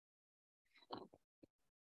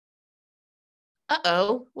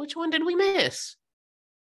 Uh-oh, which one did we miss?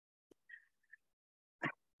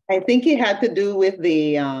 I think it had to do with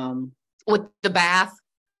the With the bath?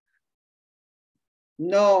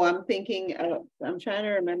 no, I'm thinking I'm trying to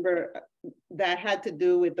remember that had to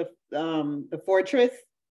do with the fortress.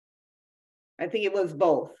 I think it was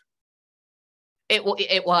both. It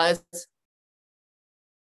was.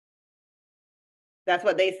 That's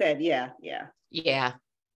what they said. Yeah, yeah. Yeah.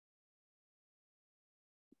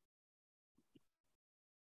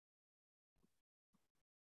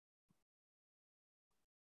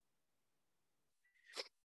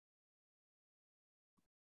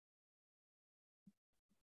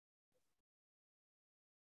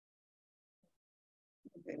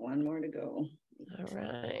 Okay, one more to go. All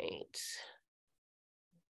right.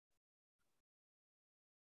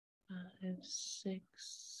 5, 6,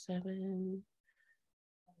 7.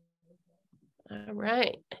 All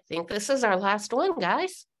right. I think this is our last one,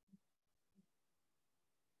 guys.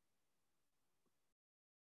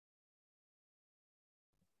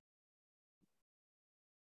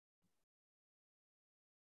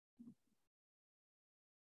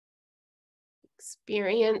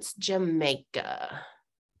 Experience Jamaica.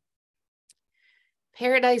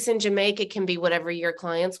 Paradise in Jamaica can be whatever your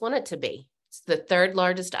clients want it to be. It's the third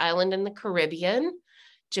largest island in the Caribbean.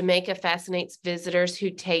 Jamaica fascinates visitors who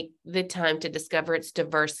take the time to discover its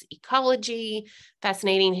diverse ecology,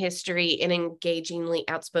 fascinating history, and engagingly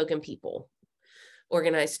outspoken people.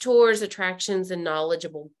 Organized tours, attractions, and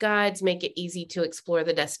knowledgeable guides make it easy to explore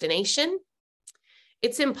the destination.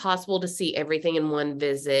 It's impossible to see everything in one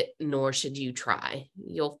visit, nor should you try.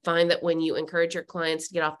 You'll find that when you encourage your clients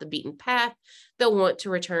to get off the beaten path, they'll want to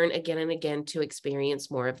return again and again to experience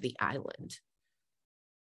more of the island.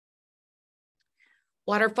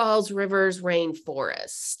 Waterfalls, rivers,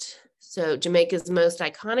 rainforest. So Jamaica's most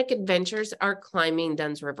iconic adventures are climbing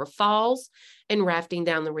Dunn's River Falls and rafting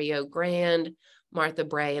down the Rio Grande, Martha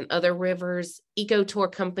Brae, and other rivers. Eco tour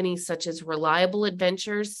companies such as Reliable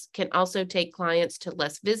Adventures can also take clients to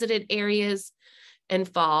less visited areas and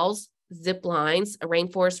falls. Zip lines, a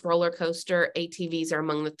rainforest roller coaster, ATVs are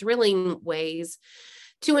among the thrilling ways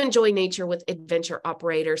to enjoy nature with adventure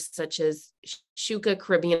operators such as Shuka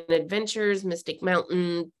Caribbean Adventures, Mystic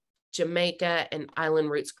Mountain, Jamaica, and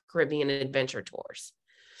Island Routes Caribbean Adventure Tours.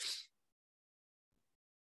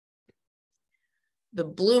 The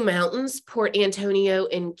Blue Mountains, Port Antonio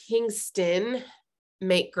and Kingston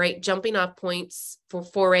make great jumping off points for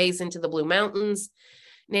forays into the Blue Mountains,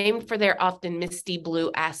 named for their often misty blue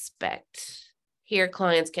aspect. Here,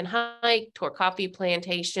 clients can hike, tour coffee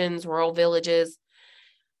plantations, rural villages,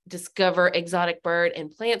 discover exotic bird and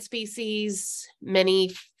plant species,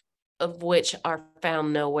 many of which are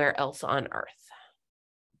found nowhere else on Earth.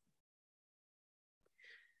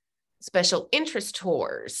 Special interest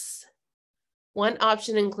tours. One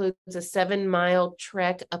option includes a 7-mile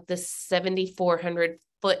trek up the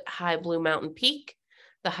 7,400-foot high Blue Mountain Peak,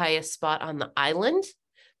 the highest spot on the island.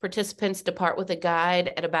 Participants depart with a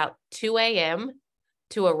guide at about 2 a.m.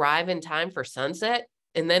 to arrive in time for sunset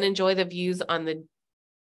and then enjoy the views on the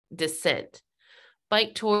descent.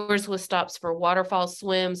 Bike tours with stops for waterfall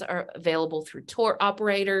swims are available through tour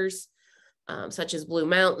operators such as Blue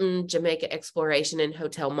Mountain, Jamaica Exploration, and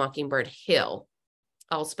Hotel Mockingbird Hill.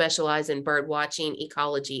 All specialize in bird watching,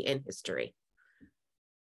 ecology, and history.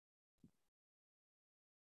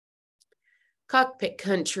 Cockpit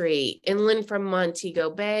Country. Inland from Montego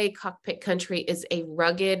Bay, Cockpit Country is a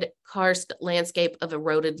rugged karst landscape of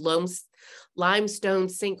eroded limestone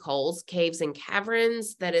sinkholes, caves, and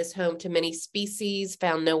caverns that is home to many species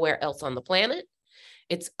found nowhere else on the planet.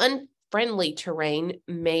 Its unfriendly terrain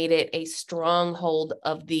made it a stronghold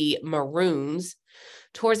of the Maroons.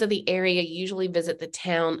 Tours of the area usually visit the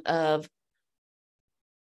town of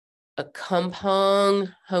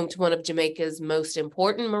Accompong, home to one of Jamaica's most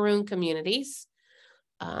important Maroon communities.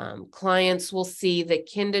 Clients will see the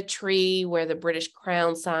Kinda tree where the British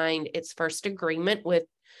Crown signed its first agreement with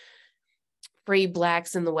free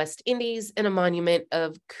blacks in the West Indies, and a monument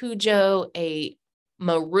of Cujo, a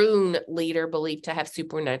Maroon leader believed to have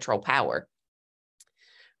supernatural power.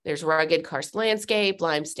 There's rugged karst landscape,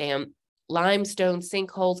 limestone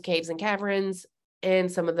sinkholes, caves, and caverns,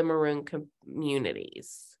 and some of the Maroon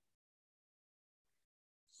communities.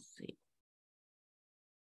 Let's see.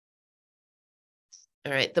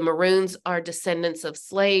 All right, the Maroons are descendants of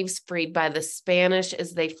slaves freed by the Spanish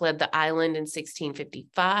as they fled the island in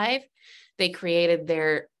 1655. They created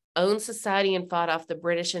their own society and fought off the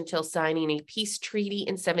British until signing a peace treaty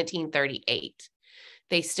in 1738.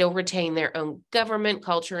 They still retain their own government,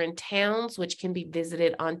 culture, and towns, which can be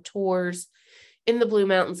visited on tours in the Blue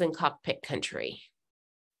Mountains and Cockpit Country.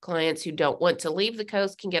 Clients who don't want to leave the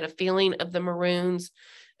coast can get a feeling of the Maroons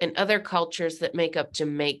and other cultures that make up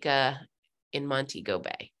Jamaica in Montego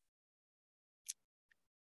Bay.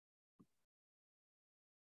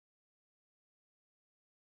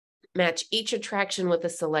 Match each attraction with a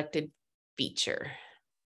selected feature.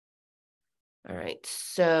 All right,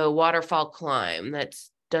 so waterfall climb,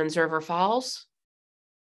 that's Dunn's River Falls.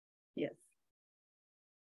 Yes.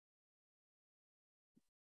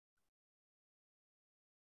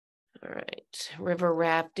 All right, river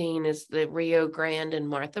rafting is the Rio Grande and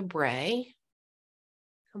Martha Brae.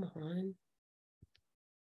 Come on.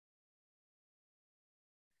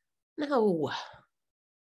 No.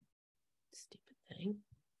 Stupid thing.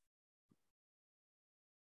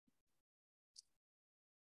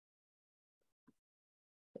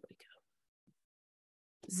 There we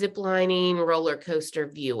go. Zip lining, roller coaster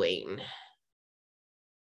viewing.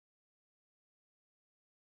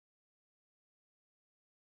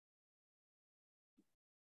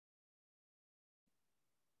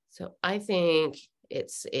 So I think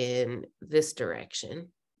it's in this direction.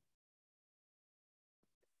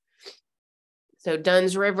 So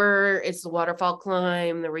Dunn's River is the waterfall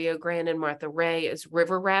climb. The Rio Grande and Martha Brae is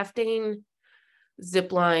river rafting.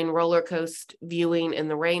 Zip line, roller coaster viewing in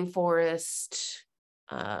the rainforest.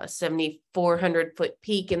 7,400 foot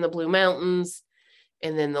peak in the Blue Mountains.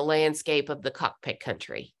 And then the landscape of the Cockpit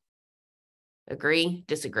Country. Agree?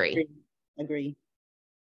 Disagree? Agree.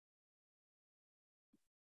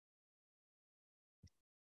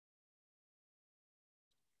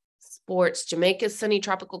 Sports. Jamaica's sunny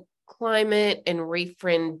tropical climate and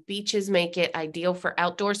reef-friendly beaches make it ideal for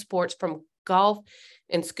outdoor sports, from golf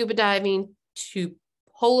and scuba diving to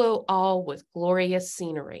polo, all with glorious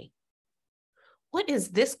scenery. What is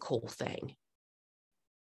this cool thing?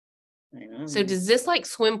 I know. So does this like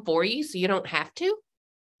swim for you so you don't have to?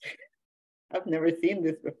 I've never seen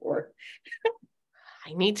this before.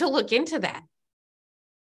 I need to look into that,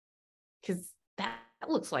 because that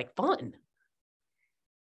looks like fun.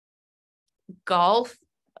 Golf.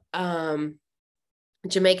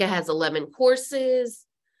 Jamaica has 11 courses,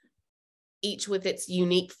 each with its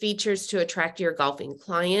unique features to attract your golfing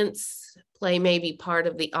clients. Play may be part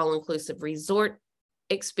of the all-inclusive resort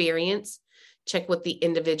experience. Check with the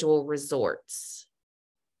individual resorts.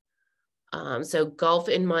 So golf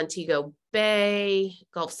in Montego Bay,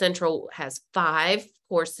 Golf Central has 5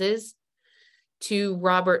 courses, 2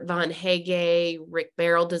 Robert Von Hage, Rick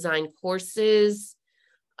Barrel design courses.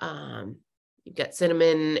 You've got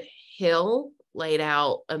Cinnamon Hill laid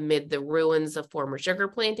out amid the ruins of former sugar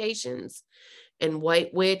plantations, and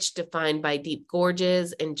White Witch defined by deep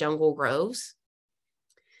gorges and jungle groves.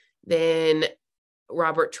 Then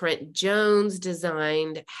Robert Trent Jones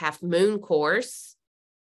designed Half Moon course,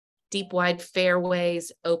 deep wide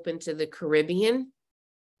fairways open to the Caribbean.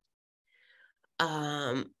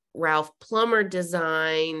 Ralph Plummer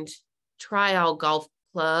designed Trial Golf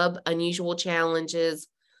Club, unusual challenges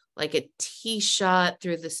like a tee shot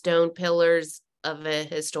through the stone pillars of a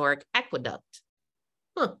historic aqueduct.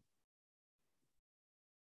 Huh.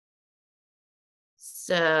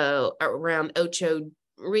 So around Ocho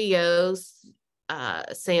Rios,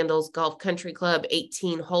 Sandals Golf Country Club,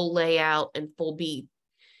 18-hole layout and full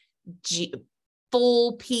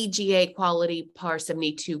PGA quality par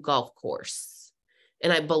 72 golf course.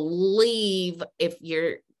 And I believe if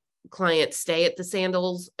your clients stay at the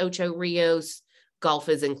Sandals Ocho Rios, golf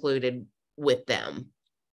is included with them.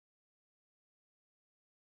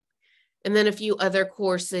 And then a few other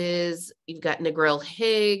courses. You've got Negril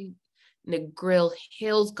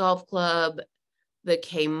Hills Golf Club, the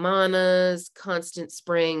Caymanas, Constant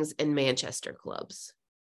Springs, and Manchester clubs.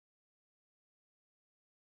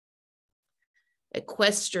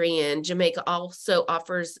 Equestrian. Jamaica also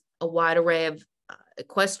offers a wide array of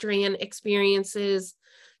equestrian experiences,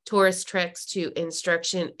 tourist treks to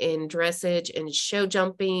instruction in dressage and show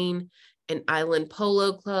jumping. An Island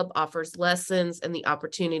Polo Club offers lessons and the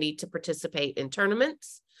opportunity to participate in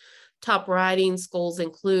tournaments. Top riding schools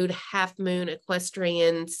include Half Moon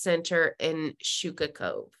Equestrian Center in Shuka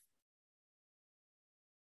Cove.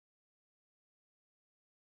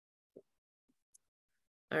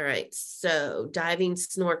 All right, so diving,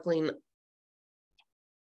 snorkeling,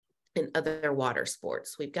 and other water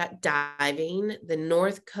sports. We've got diving. The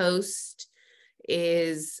North Coast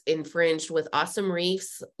is infringed with awesome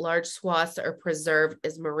reefs. Large swaths are preserved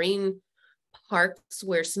as marine parks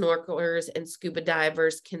where snorkelers and scuba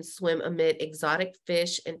divers can swim amid exotic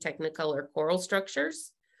fish and technicolor coral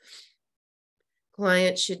structures.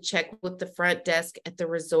 Clients should check with the front desk at the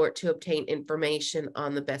resort to obtain information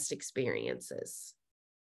on the best experiences.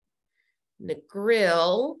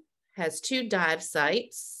 Negril has 2 dive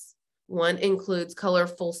sites. One includes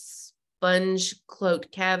colorful sponge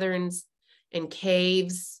cloaked caverns and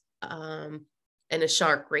caves, and a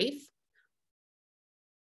shark reef.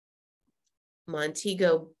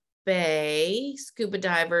 Montego Bay, scuba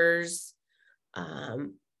divers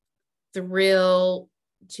thrill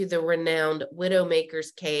to the renowned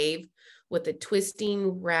Widowmaker's Cave with a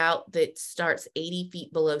twisting route that starts 80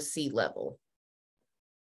 feet below sea level.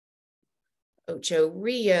 Ocho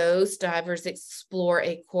Rios divers explore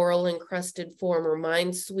a coral-encrusted former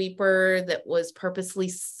minesweeper that was purposely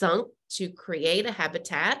sunk to create a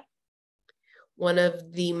habitat. One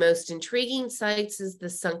of the most intriguing sites is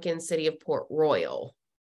the sunken city of Port Royal,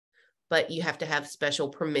 but you have to have special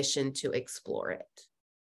permission to explore it.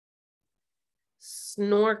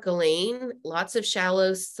 Snorkeling, lots of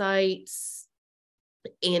shallow sites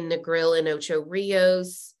in Negril and Ocho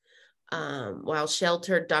Rios, while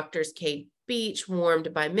sheltered Doctor's Cave Beach,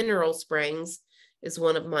 warmed by mineral springs, is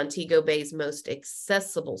one of Montego Bay's most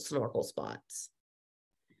accessible snorkel spots.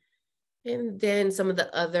 And then some of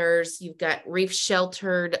the others, you've got reef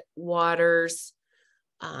sheltered waters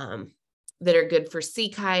that are good for sea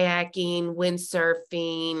kayaking,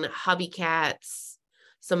 windsurfing, hobby cats.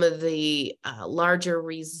 Some of the larger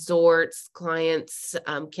resorts, clients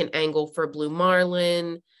can angle for blue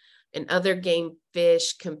marlin and other game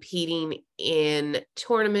fish competing in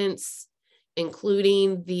tournaments,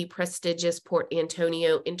 including the prestigious Port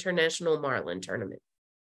Antonio International Marlin Tournament.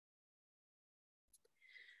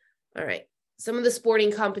 All right, some of the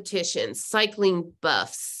sporting competitions, cycling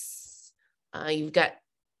buffs. You've got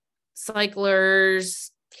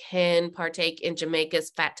cyclers can partake in Jamaica's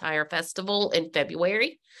Fat Tire Festival in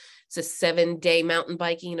February. It's a 7-day mountain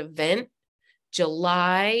biking event.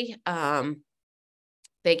 July,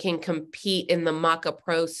 they can compete in the Maca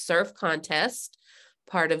Pro Surf Contest,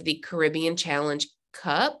 part of the Caribbean Challenge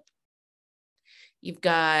Cup. You've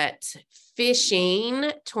got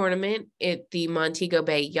fishing tournament at the Montego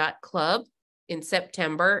Bay Yacht Club in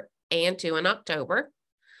September and 2 in October.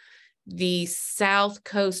 The South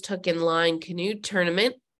Coast Hook and Line Canoe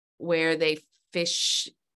Tournament, where they fish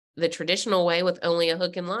the traditional way with only a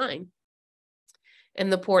hook and line.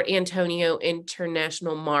 And the Port Antonio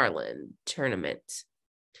International Marlin Tournament.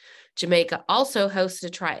 Jamaica also hosts a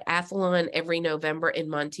triathlon every November in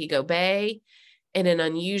Montego Bay, and an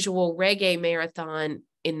unusual reggae marathon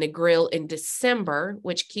in Negril in December,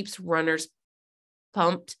 which keeps runners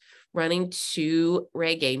pumped running to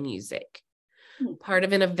reggae music. Part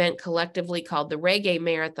of an event collectively called the Reggae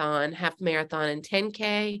Marathon, Half Marathon, and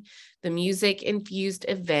 10K, the music-infused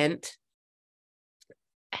event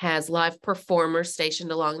has live performers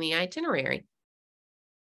stationed along the itinerary.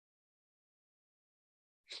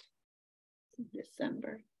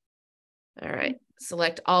 December. All right,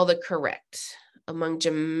 select all the correct. Among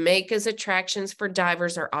Jamaica's attractions for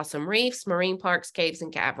divers are awesome reefs, marine parks, caves,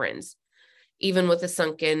 and caverns, even with a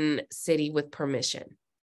sunken city with permission.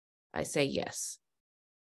 I say yes.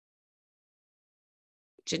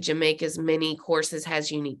 Jamaica's many courses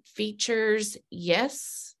has unique features.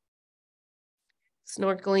 Yes.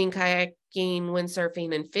 Snorkeling, kayaking,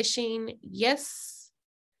 windsurfing, and fishing. Yes.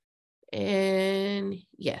 And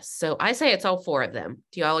yes. So I say it's all 4 of them.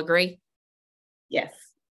 Do you all agree? Yes.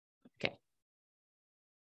 Okay.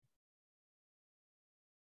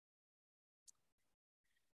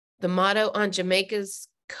 The motto on Jamaica's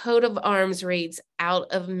coat of arms reads, "Out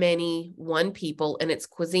of many, one people," and its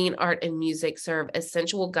cuisine, art, and music serve as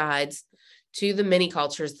sensual guides to the many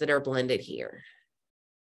cultures that are blended here.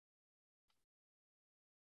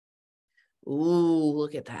 Ooh,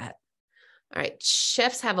 look at that. All right,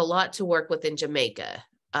 chefs have a lot to work with in Jamaica.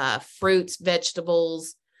 Fruits,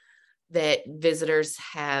 vegetables that visitors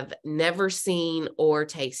have never seen or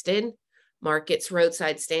tasted. Markets,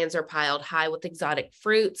 roadside stands are piled high with exotic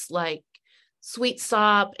fruits like sweet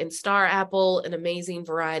sop and star apple and amazing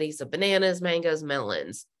varieties of bananas, mangoes,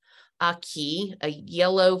 melons. Ackee, a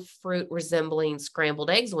yellow fruit resembling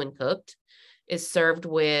scrambled eggs when cooked, is served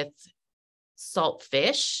with salt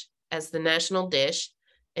fish as the national dish,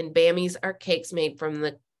 and bammies are cakes made from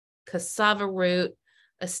the cassava root,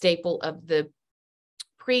 a staple of the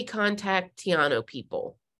pre-contact Tiano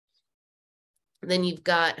people. Then you've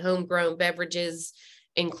got homegrown beverages,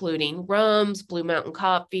 including rums, Blue Mountain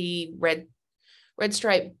coffee, Red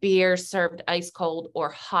Stripe beer served ice cold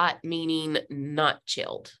or hot, meaning not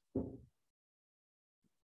chilled.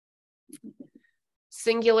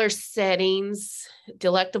 Singular settings.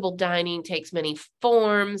 Delectable dining takes many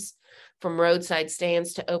forms, from roadside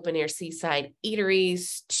stands to open air seaside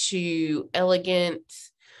eateries to elegant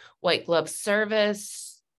white glove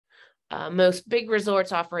service. Most big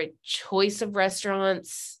resorts offer a choice of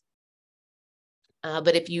restaurants,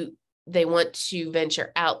 but if they want to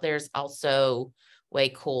venture out, there's also way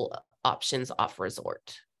cool options off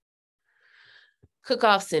resort.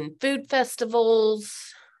 Cook-offs and food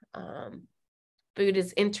festivals. Food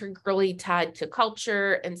is integrally tied to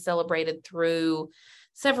culture and celebrated through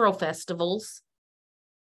several festivals.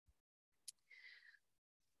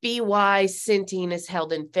 BY Sinting is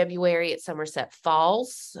held in February at Somerset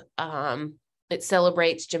Falls. It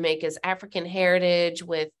celebrates Jamaica's African heritage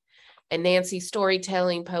with Nancy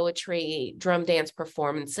storytelling, poetry, drum dance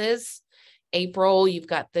performances. April, you've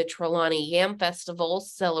got the Trelawney Yam Festival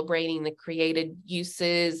celebrating the created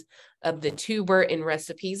uses of the tuber in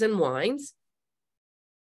recipes and wines.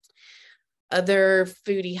 Other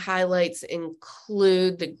foodie highlights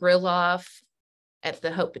include the Grill Off at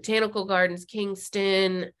the Hope Botanical Gardens,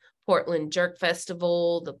 Kingston, Portland Jerk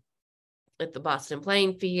Festival at the Boston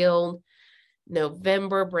Playing Field.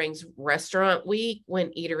 November brings Restaurant Week, when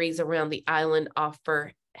eateries around the island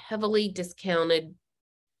offer heavily discounted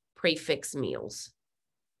prefix meals.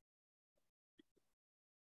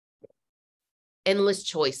 Endless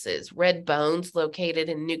choices. Red Bones, located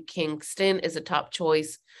in New Kingston, is a top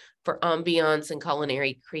choice for ambiance and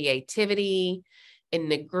culinary creativity. In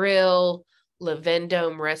the Grill, Le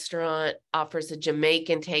Vendome restaurant offers a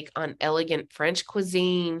Jamaican take on elegant French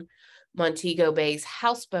cuisine. Montego Bay's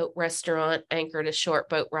Houseboat restaurant, anchored a short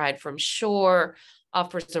boat ride from shore,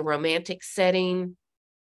 offers a romantic setting.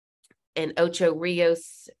 And Ocho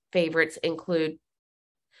Rios favorites include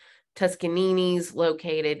Tuscanini's,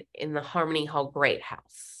 located in the Harmony Hall Great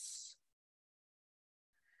House.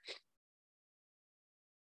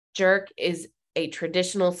 Jerk is a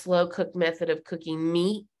traditional slow-cooked method of cooking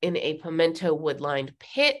meat in a pimento wood-lined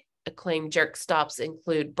pit. Acclaimed jerk stops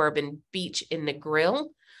include Bourbon Beach in the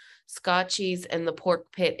Grill, Scotchies and the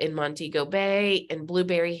Pork Pit in Montego Bay, and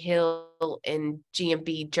Blueberry Hill and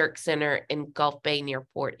G&B Jerk Center in Gulf Bay near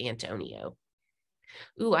Port Antonio.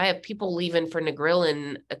 Ooh, I have people leaving for Negril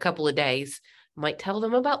in a couple of days. Might tell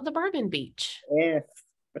them about the Bourbon Beach. Yes,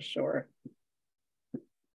 for sure.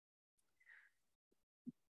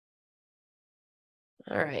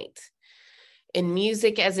 All right. In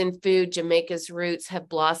music, as in food, Jamaica's roots have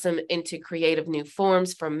blossomed into creative new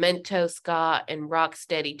forms, from mento, ska, and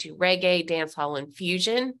rocksteady to reggae, dancehall, and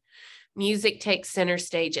fusion. Music takes center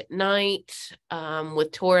stage at night,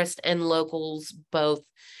 with tourists and locals both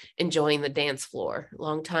enjoying the dance floor.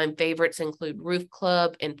 Longtime favorites include Roof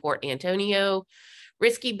Club in Port Antonio,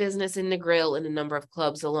 Risky Business in the Grill, and a number of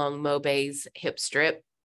clubs along Mo Bay's Hip Strip,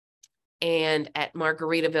 and at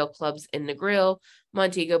Margaritaville clubs in the Grill,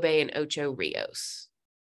 Montego Bay, and Ocho Rios.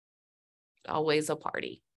 Always a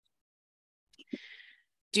party.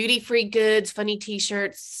 Duty-free goods, funny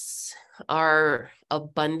t-shirts are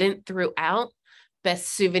abundant throughout. Best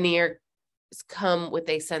souvenirs come with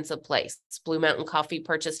a sense of place. Blue Mountain coffee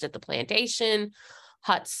purchased at the plantation,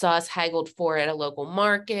 hot sauce haggled for at a local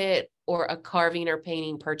market, or a carving or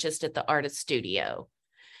painting purchased at the artist studio.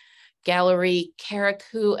 Gallery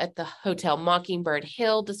Karakou at the Hotel Mockingbird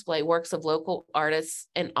Hill display works of local artists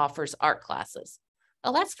and offers art classes.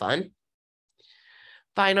 Oh, that's fun.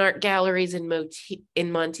 Fine art galleries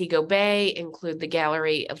in Montego Bay include the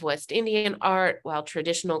Gallery of West Indian Art, while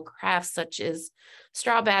traditional crafts such as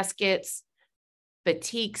straw baskets,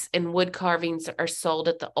 batiks, and wood carvings are sold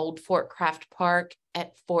at the Old Fort Craft Park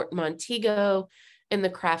at Fort Montego and the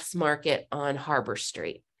Crafts Market on Harbor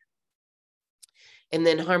Street. And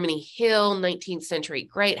then Harmony Hill, 19th Century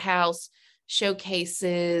Great House,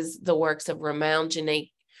 showcases the works of renowned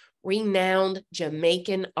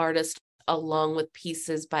Jamaican artists, along with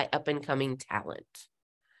pieces by up-and-coming talent.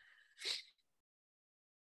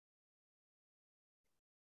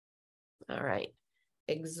 All right.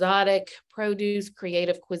 Exotic produce,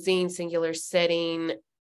 creative cuisine, singular setting,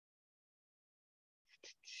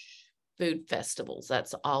 food festivals.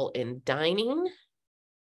 That's all in dining.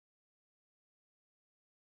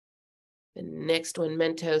 The next one,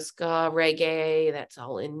 mento, ska, reggae, that's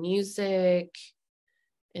all in music.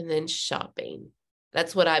 And then shopping.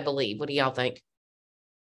 That's what I believe. What do y'all think?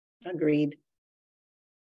 Agreed.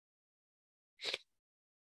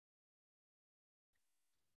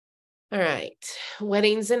 All right.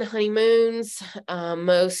 Weddings and honeymoons.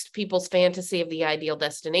 Most people's fantasy of the ideal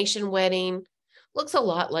destination wedding looks a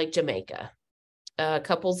lot like Jamaica.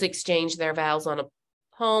 Couples exchange their vows on a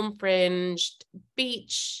palm-fringed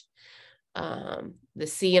beach. The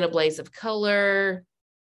sea in a blaze of color,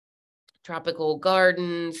 tropical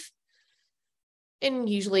gardens, And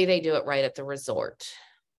usually they do it right at the resort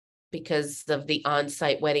because of the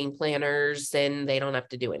on-site wedding planners, and they don't have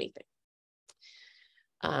to do anything.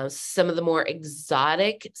 Some of the more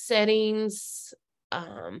exotic settings,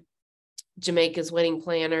 Jamaica's wedding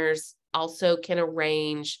planners also can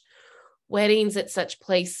arrange weddings at such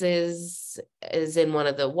places as in one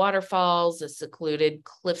of the waterfalls, a secluded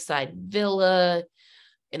cliffside villa,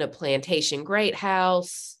 in a plantation great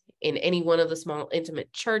house, in any one of the small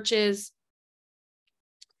intimate churches.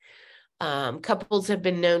 Couples have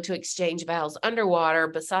been known to exchange vows underwater,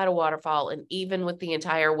 beside a waterfall, and even with the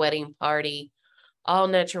entire wedding party, all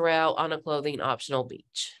natural, on a clothing optional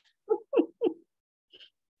beach.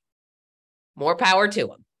 More power to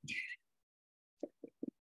them.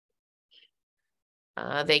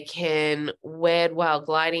 They can wed while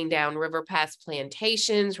gliding down river past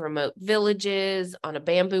plantations, remote villages, on a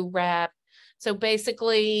bamboo raft. So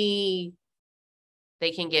basically,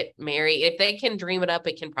 they can get married. If they can dream it up,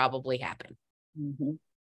 it can probably happen. Mhm.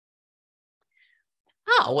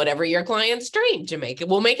 Oh, whatever your client's dream, Jamaica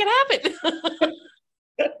will make it happen.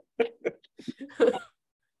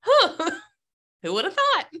 Huh. Who would have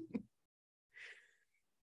thought?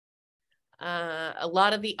 A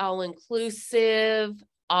lot of the all-inclusive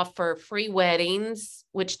offer free weddings,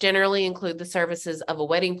 which generally include the services of a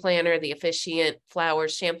wedding planner, the officiant,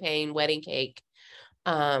 flowers, champagne, wedding cake.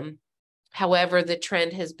 However, the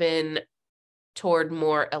trend has been toward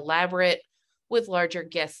more elaborate with larger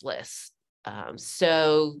guest lists.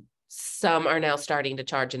 So some are now starting to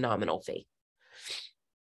charge a nominal fee.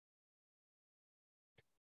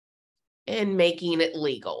 And making it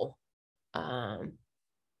legal.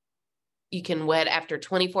 You can wed after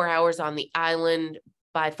 24 hours on the island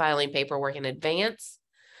by filing paperwork in advance.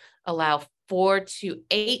 Allow 4 to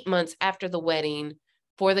 8 months after the wedding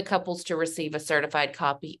for the couples to receive a certified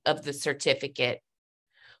copy of the certificate,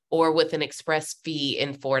 or with an express fee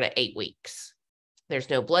in 4 to 8 weeks. There's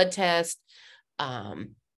no blood test.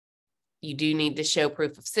 You do need to show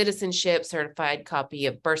proof of citizenship, certified copy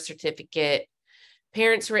of birth certificate,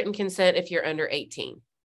 parents' written consent if you're under 18,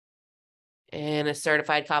 and a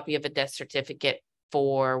certified copy of a death certificate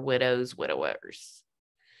for widows, widowers.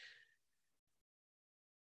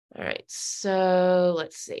 All right, so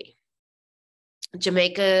let's see.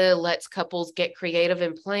 Jamaica lets couples get creative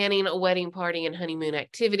in planning a wedding party and honeymoon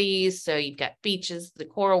activities. So you've got beaches, the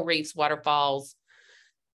coral reefs, waterfalls.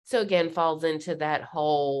 So again, falls into that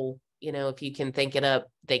whole, if you can think it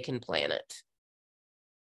up, they can plan it.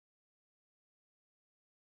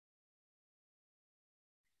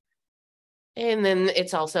 And then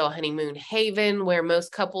it's also a honeymoon haven where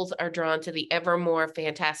most couples are drawn to the ever more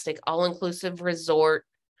fantastic all-inclusive resort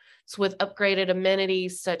with upgraded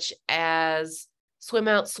amenities such as swim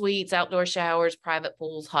out suites, outdoor showers, private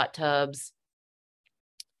pools, hot tubs,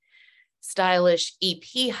 stylish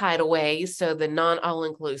EP hideaways. So the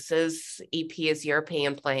non-all-inclusives, EP is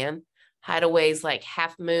European plan. Hideaways like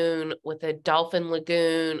Half Moon with a dolphin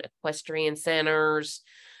lagoon, equestrian centers,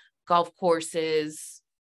 golf courses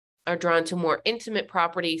are drawn to more intimate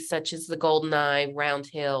properties such as the Golden Eye, Round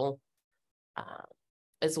Hill,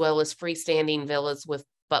 as well as freestanding villas with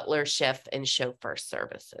butler, chef, and chauffeur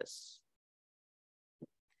services.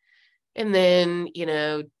 And then,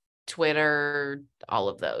 Twitter, all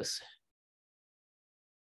of those.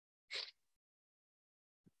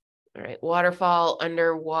 All right, waterfall,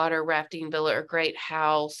 underwater rafting villa, or great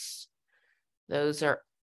house. Those are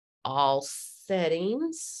all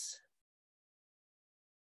settings.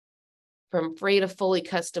 From free to fully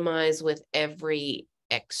customized with every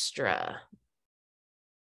extra.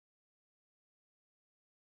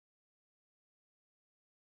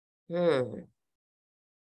 From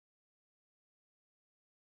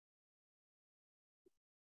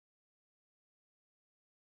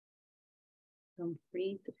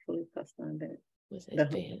free to fully customized. With The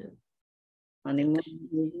advanced.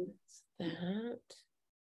 honeymoon. That.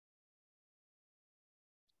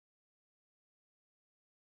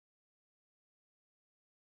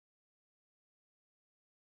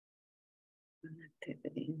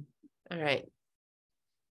 Activity. All right.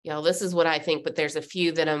 Y'all, this is what I think, but there's a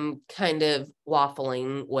few that I'm kind of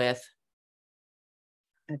waffling with.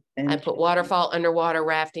 I put waterfall, underwater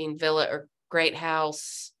rafting, villa, or great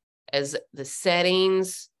house as the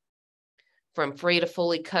settings. From free to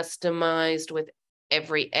fully customized with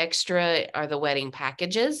every extra are the wedding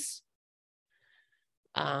packages.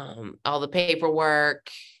 All the paperwork,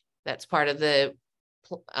 that's part of the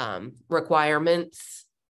requirements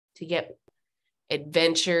to get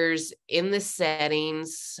adventures in the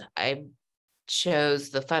settings. I chose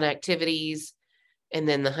the fun activities and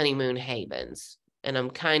then the honeymoon havens. And I'm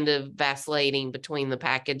kind of vacillating between the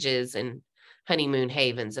packages and honeymoon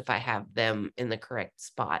havens if I have them in the correct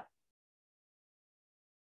spot.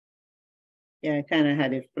 Yeah, I kind of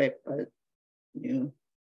had it flipped, but new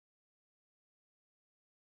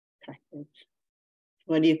package.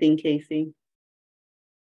 What do you think, Casey?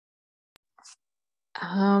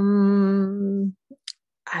 I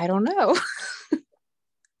don't know.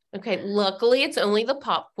 Okay, luckily it's only the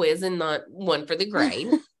pop quiz and not one for the grade.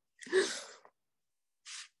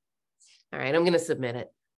 All right, I'm going to submit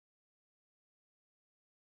it.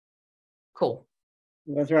 Cool.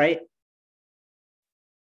 Was right.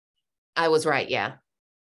 I was right, yeah.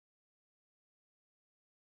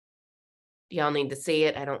 Y'all need to see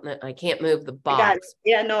it. I don't know. I can't move the I got it. box.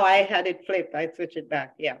 Yeah, no, I had it flipped. I switched it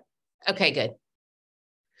back. Yeah. Okay, good.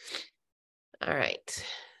 All right.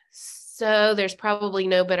 So there's probably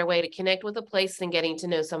no better way to connect with a place than getting to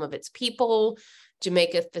know some of its people.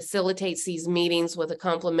 Jamaica facilitates these meetings with a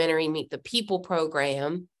complimentary Meet the People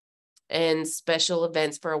program and special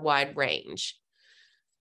events for a wide range.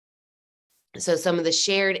 So some of the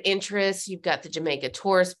shared interests, you've got the Jamaica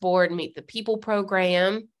Tourist Board Meet the People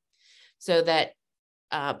program. So that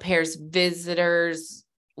pairs visitors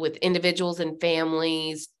with individuals and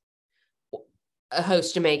families, a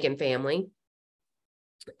host Jamaican family.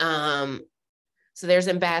 So there's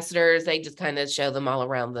ambassadors. They just kind of show them all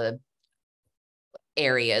around the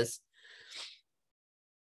areas.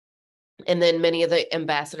 And then many of the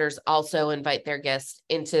ambassadors also invite their guests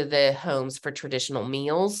into the homes for traditional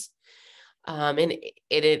meals. And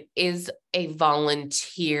it is a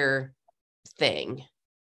volunteer thing.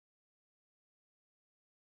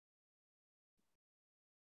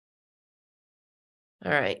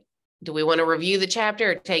 All right. Do we want to review the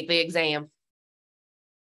chapter or take the exam?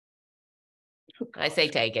 I say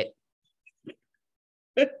take it.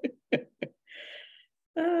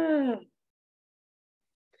 Ah,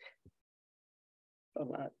 a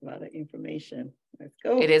lot of information. Let's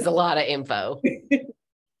go. It is a lot of info.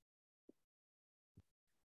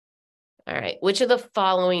 All right. Which of the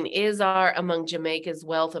following is among Jamaica's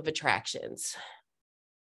wealth of attractions?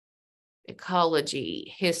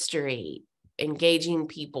 Ecology, history, engaging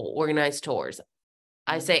people, organized tours.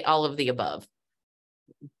 I say all of the above.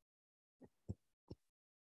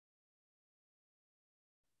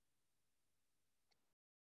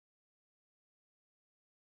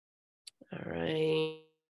 All right.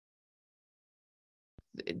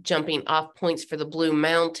 Jumping off points for the Blue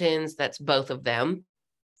Mountains, that's both of them.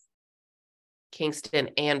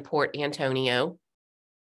 Kingston and Port Antonio.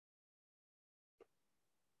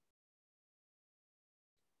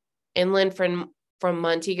 Inland from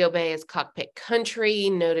Montego Bay is Cockpit Country,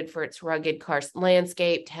 noted for its rugged karst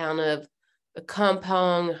landscape, town of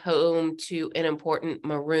Kampong, home to an important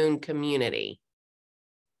maroon community.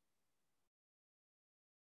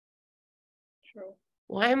 True.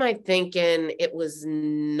 Why am I thinking it was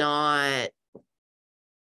not?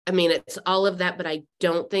 I mean, it's all of that, but I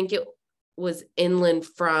don't think it was inland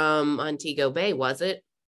from Montego Bay, was it?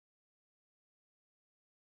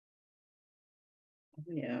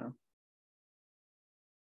 Yeah.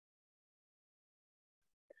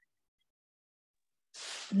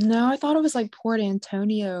 No, I thought it was like Port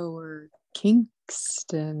Antonio or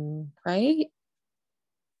Kingston, right?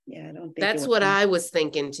 Yeah, I don't think That's what I was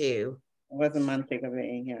thinking too. It wasn't Montego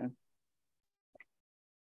Bay, yeah.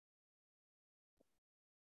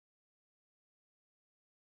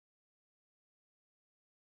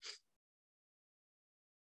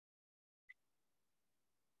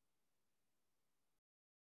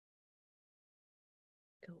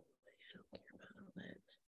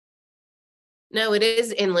 No, it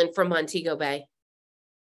is inland from Montego Bay.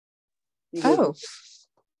 Oh.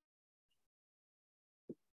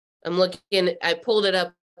 I'm looking, I pulled it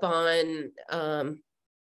up on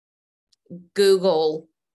Google.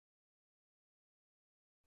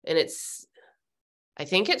 And I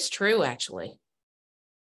think it's true actually.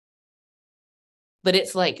 But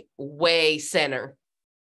it's like way center.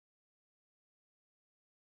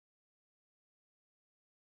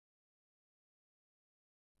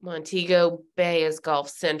 Montego Bay is Gulf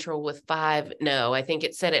Central with 5. No, I think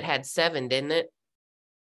it said it had 7, didn't it?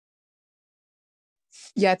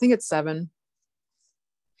 Yeah, I think it's 7.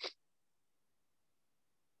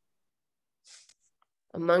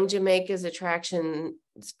 Among Jamaica's attractions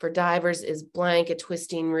for divers is blank, a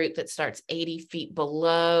twisting route that starts 80 feet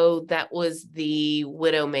below. That was the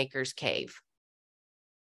Widowmaker's Cave.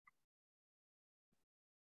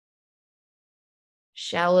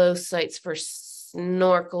 Shallow sites for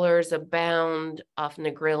snorkelers abound off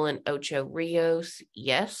Negril and Ocho Rios.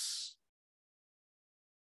 Yes.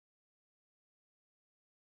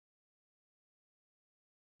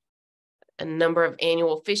 A number of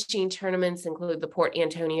annual fishing tournaments include the Port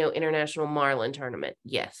Antonio International Marlin Tournament.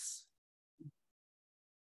 Yes.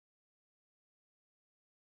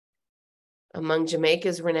 Among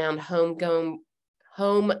Jamaica's renowned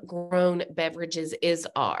homegrown beverages is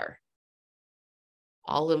our.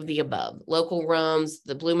 All of the above. Local rums,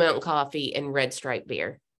 the Blue Mountain Coffee, and Red Stripe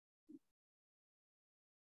beer.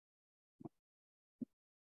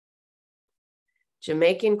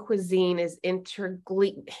 Jamaican cuisine is I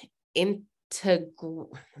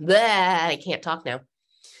can't talk now.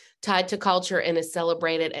 Tied to culture and is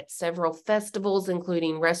celebrated at several festivals,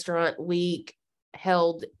 including Restaurant Week,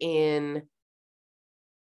 held in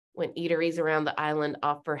when eateries around the island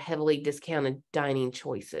offer heavily discounted dining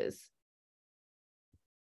choices.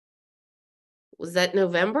 Was that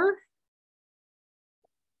November?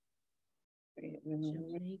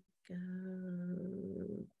 Jamaica.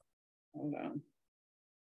 Hold on.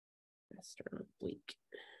 Restaurant Week.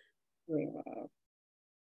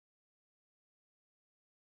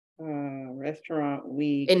 Restaurant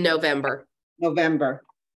Week. In November. November.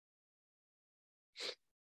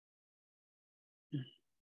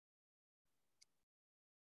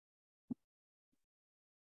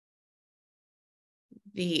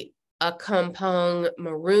 The Akampong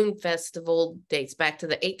Maroon Festival dates back to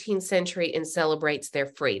the 18th century and celebrates their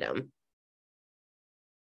freedom.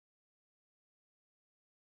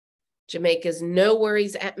 Jamaica's no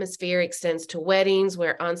worries atmosphere extends to weddings,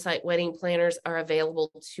 where on-site wedding planners are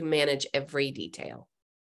available to manage every detail.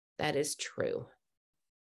 That is true.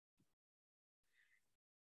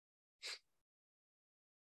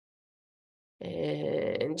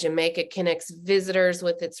 And Jamaica connects visitors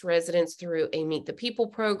with its residents through a Meet the People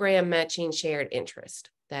program, matching shared interest.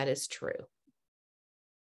 That is true.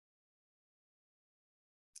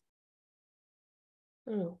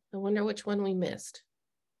 Oh, I wonder which one we missed.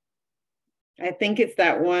 I think it's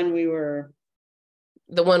that one we were.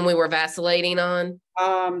 The one we were vacillating on?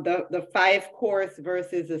 The 5-course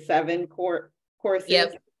versus the 7-courses.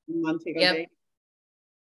 Yep. In Montego Yep. Bay.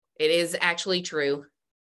 It is actually true.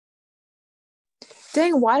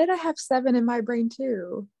 Dang, why did I have 7 in my brain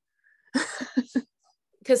too?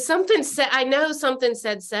 Because something said, I know something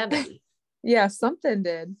said 7. Yeah, something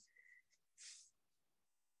did.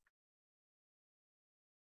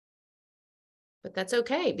 But that's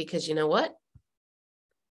okay, because you know what?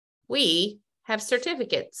 We have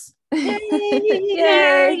certificates.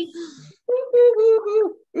 Yay!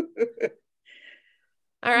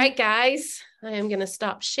 All right, guys, I am going to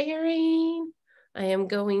stop sharing. I am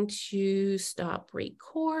going to stop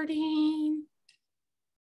recording.